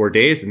 3 or 4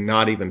 days and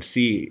not even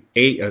see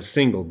a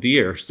single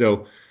deer.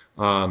 So,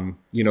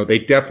 they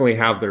definitely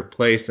have their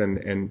place,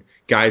 and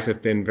guys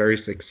have been very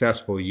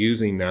successful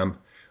using them.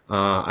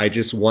 I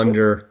just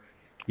wonder,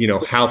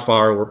 how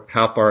far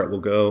it will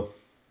go.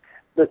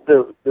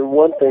 the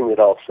one thing that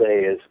I'll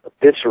say is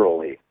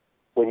viscerally,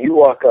 when you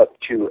walk up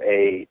to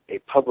a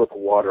public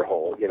water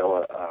hole,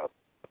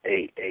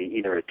 a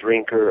either a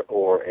drinker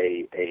or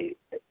a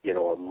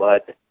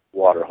mud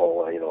water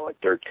hole, a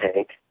dirt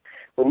tank,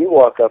 when you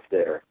walk up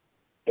there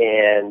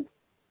and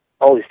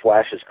all these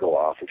flashes go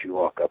off if you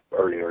walk up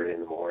earlier in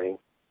the morning,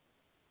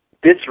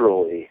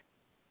 viscerally,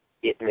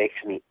 it makes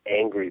me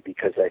angry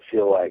because I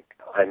feel like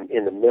I'm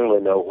in the middle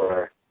of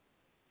nowhere,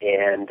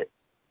 and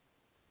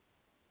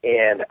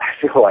I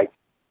feel like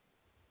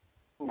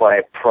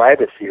my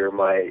privacy or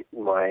my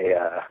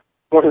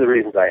one of the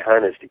reasons I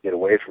hunt is to get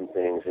away from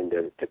things and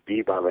to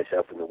be by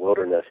myself in the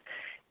wilderness.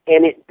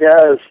 And it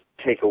does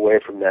take away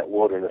from that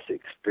wilderness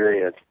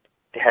experience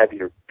to have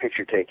your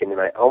picture taken,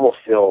 and I almost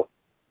feel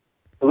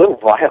a little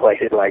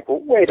violated, like,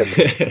 well, wait a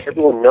minute,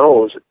 everyone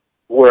knows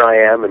where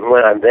I am and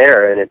when I'm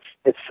there, and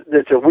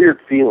it's a weird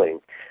feeling.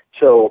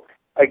 So,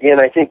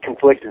 again, I think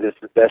conflicted is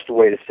the best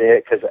way to say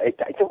it, because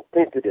I don't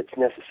think that it's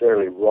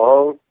necessarily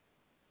wrong,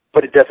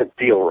 but it doesn't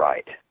feel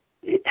right.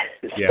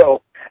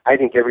 So I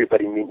think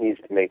everybody needs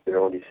to make their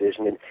own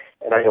decision,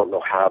 and I don't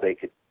know how they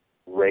could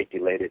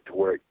regulate it to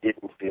where it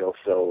didn't feel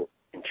so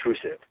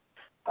intrusive.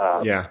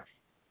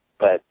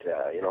 But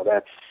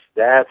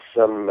that's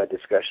some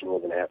discussion we're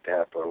going to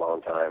have for a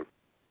long time.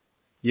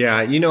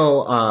 Yeah,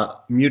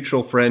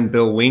 mutual friend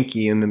Bill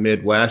Winke in the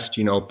Midwest,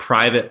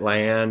 private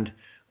land.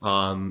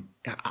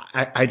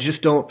 I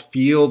just don't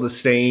feel the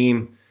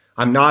same.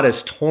 I'm not as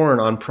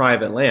torn on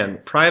private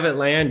land. Private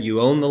land,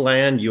 you own the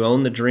land, you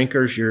own the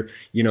drinkers.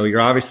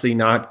 You're obviously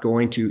not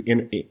going to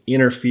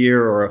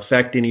interfere or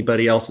affect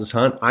anybody else's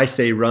hunt. I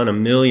say run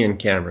 1 million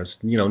cameras.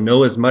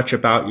 Know as much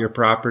about your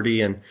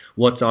property and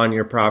what's on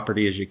your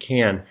property as you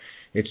can.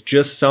 It's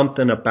just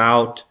something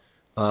about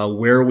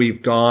where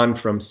we've gone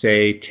from,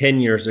 say, 10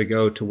 years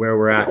ago to where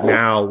we're at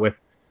now with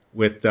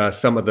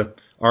some of the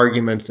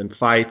arguments and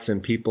fights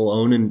and people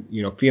owning,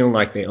 feeling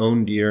like they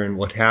own deer and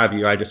what have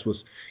you. I just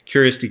was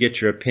curious to get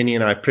your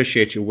opinion. I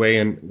appreciate you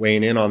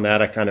weighing in on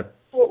that. I kind of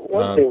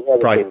one thing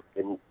we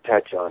can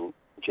touch on,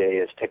 Jay,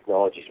 is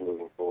technology is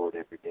moving forward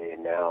every day,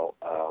 and now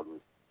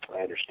I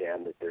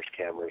understand that there's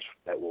cameras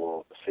that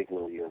will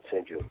signal you and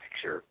send you a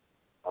picture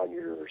on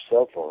your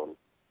cell phone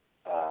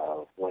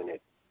when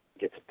it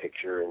gets a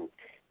picture, and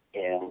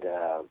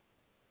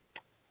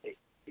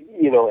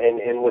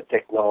with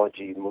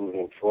technology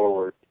moving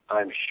forward,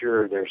 I'm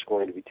sure there's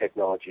going to be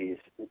technologies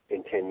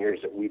in 10 years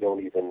that we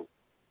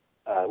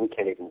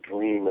can't even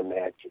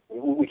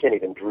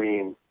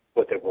dream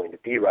what they're going to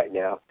be right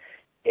now.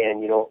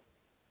 And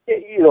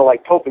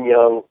like Pope and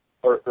Young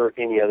or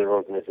any other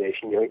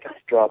organization, you got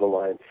to draw the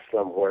line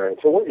somewhere. And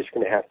so we're just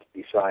going to have to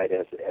decide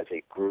as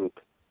a group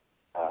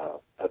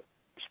of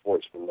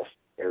sportsmen,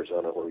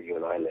 Arizona, where you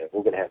and I live,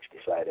 we're going to have to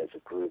decide as a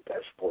group,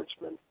 as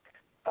sportsmen,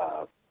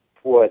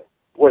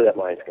 where that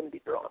line is going to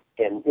be drawn.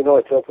 And,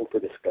 it's open for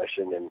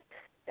discussion,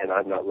 and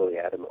I'm not really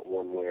adamant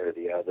one way or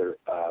the other.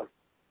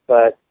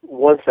 But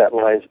once that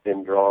line's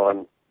been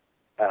drawn,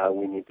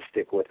 we need to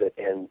stick with it.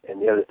 And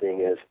the other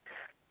thing is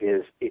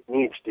it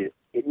needs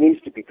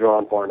to be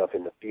drawn far enough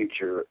in the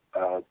future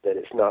that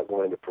it's not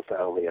going to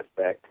profoundly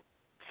affect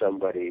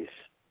somebody's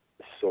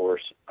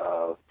source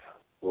of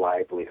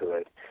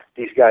livelihood.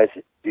 These guys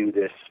that do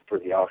this for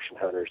the auction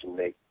hunters and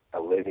make a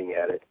living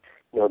at it,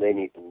 they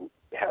need to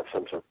have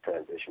some sort of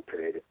transition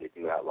period if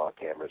they do outlaw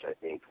cameras, I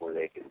think, where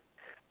they can,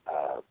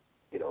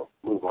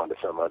 move on to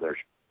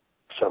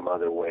some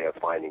other way of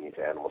finding these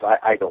animals.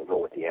 I don't know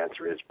what the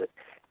answer is, but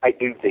I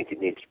do think it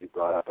needs to be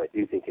brought up. I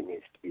do think it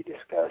needs to be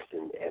discussed,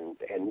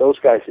 and those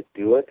guys that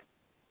do it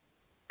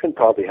can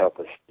probably help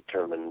us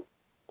determine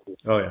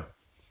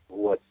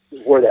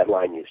where that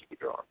line needs to be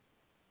drawn.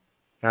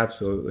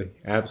 Absolutely.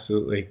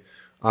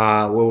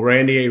 Well,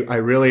 Randy, I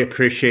really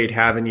appreciate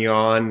having you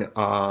on.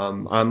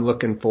 I'm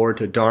looking forward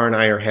to Dar and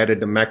I are headed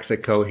to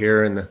Mexico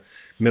here in the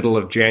middle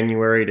of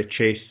January to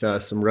chase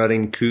some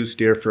rutting Coues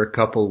deer for a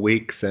couple of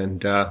weeks,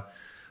 and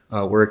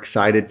we're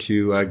excited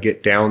to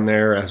get down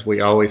there, as we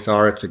always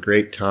are. It's a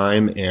great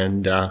time,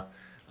 and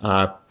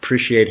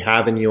appreciate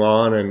having you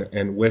on,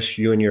 and wish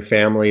you and your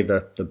family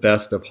the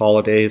best of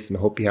holidays, and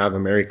hope you have a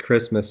Merry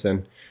Christmas,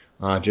 and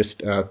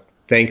just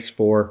thanks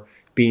for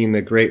being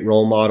the great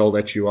role model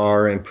that you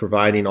are and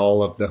providing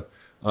all of the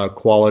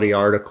quality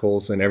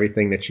articles and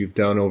everything that you've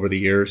done over the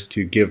years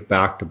to give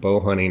back to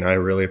bow hunting. I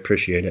really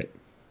appreciate it.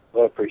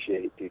 Well, I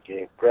appreciate it too,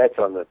 Jay. Congrats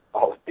on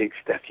all the big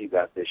stuff you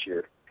got this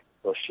year.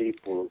 Those sheep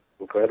were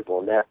incredible,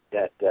 and that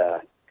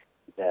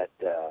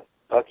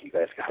buck you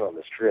guys got on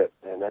this trip,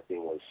 man, that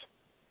thing was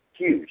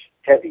huge,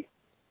 heavy,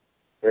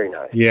 very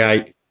nice. Yeah,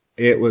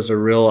 it was a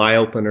real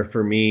eye-opener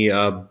for me.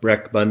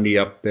 Breck Bundy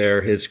up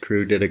there, his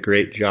crew did a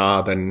great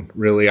job, and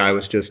really I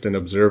was just an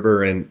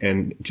observer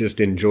and just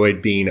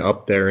enjoyed being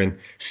up there and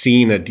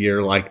seeing a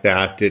deer like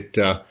that. It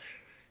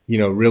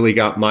really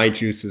got my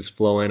juices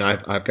flowing.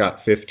 I've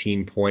got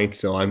 15 points,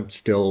 so I'm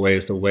still a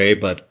ways away,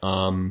 but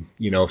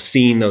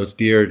seeing those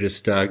deer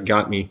just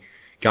got me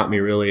got me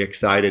really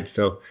excited.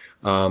 So,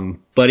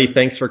 buddy,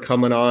 thanks for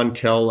coming on.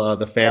 Tell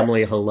the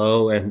family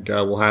hello, and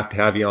we'll have to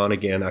have you on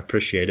again. I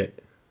appreciate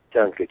it.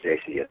 Sounds good,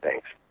 JC. Yeah,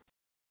 thanks.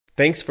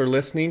 Thanks for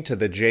listening to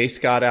the J.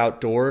 Scott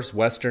Outdoors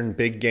Western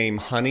Big Game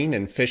Hunting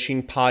and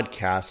Fishing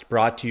Podcast,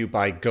 brought to you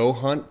by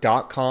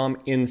GoHunt.com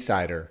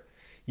Insider.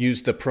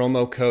 Use the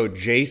promo code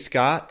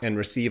JScott and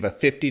receive a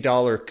 $50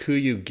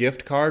 KUIU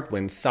gift card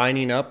when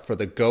signing up for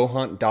the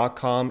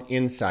GoHunt.com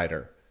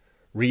Insider.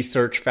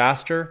 Research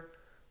faster,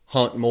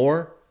 hunt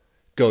more.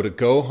 Go to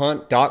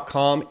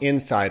GoHunt.com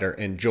Insider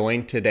and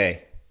join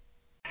today.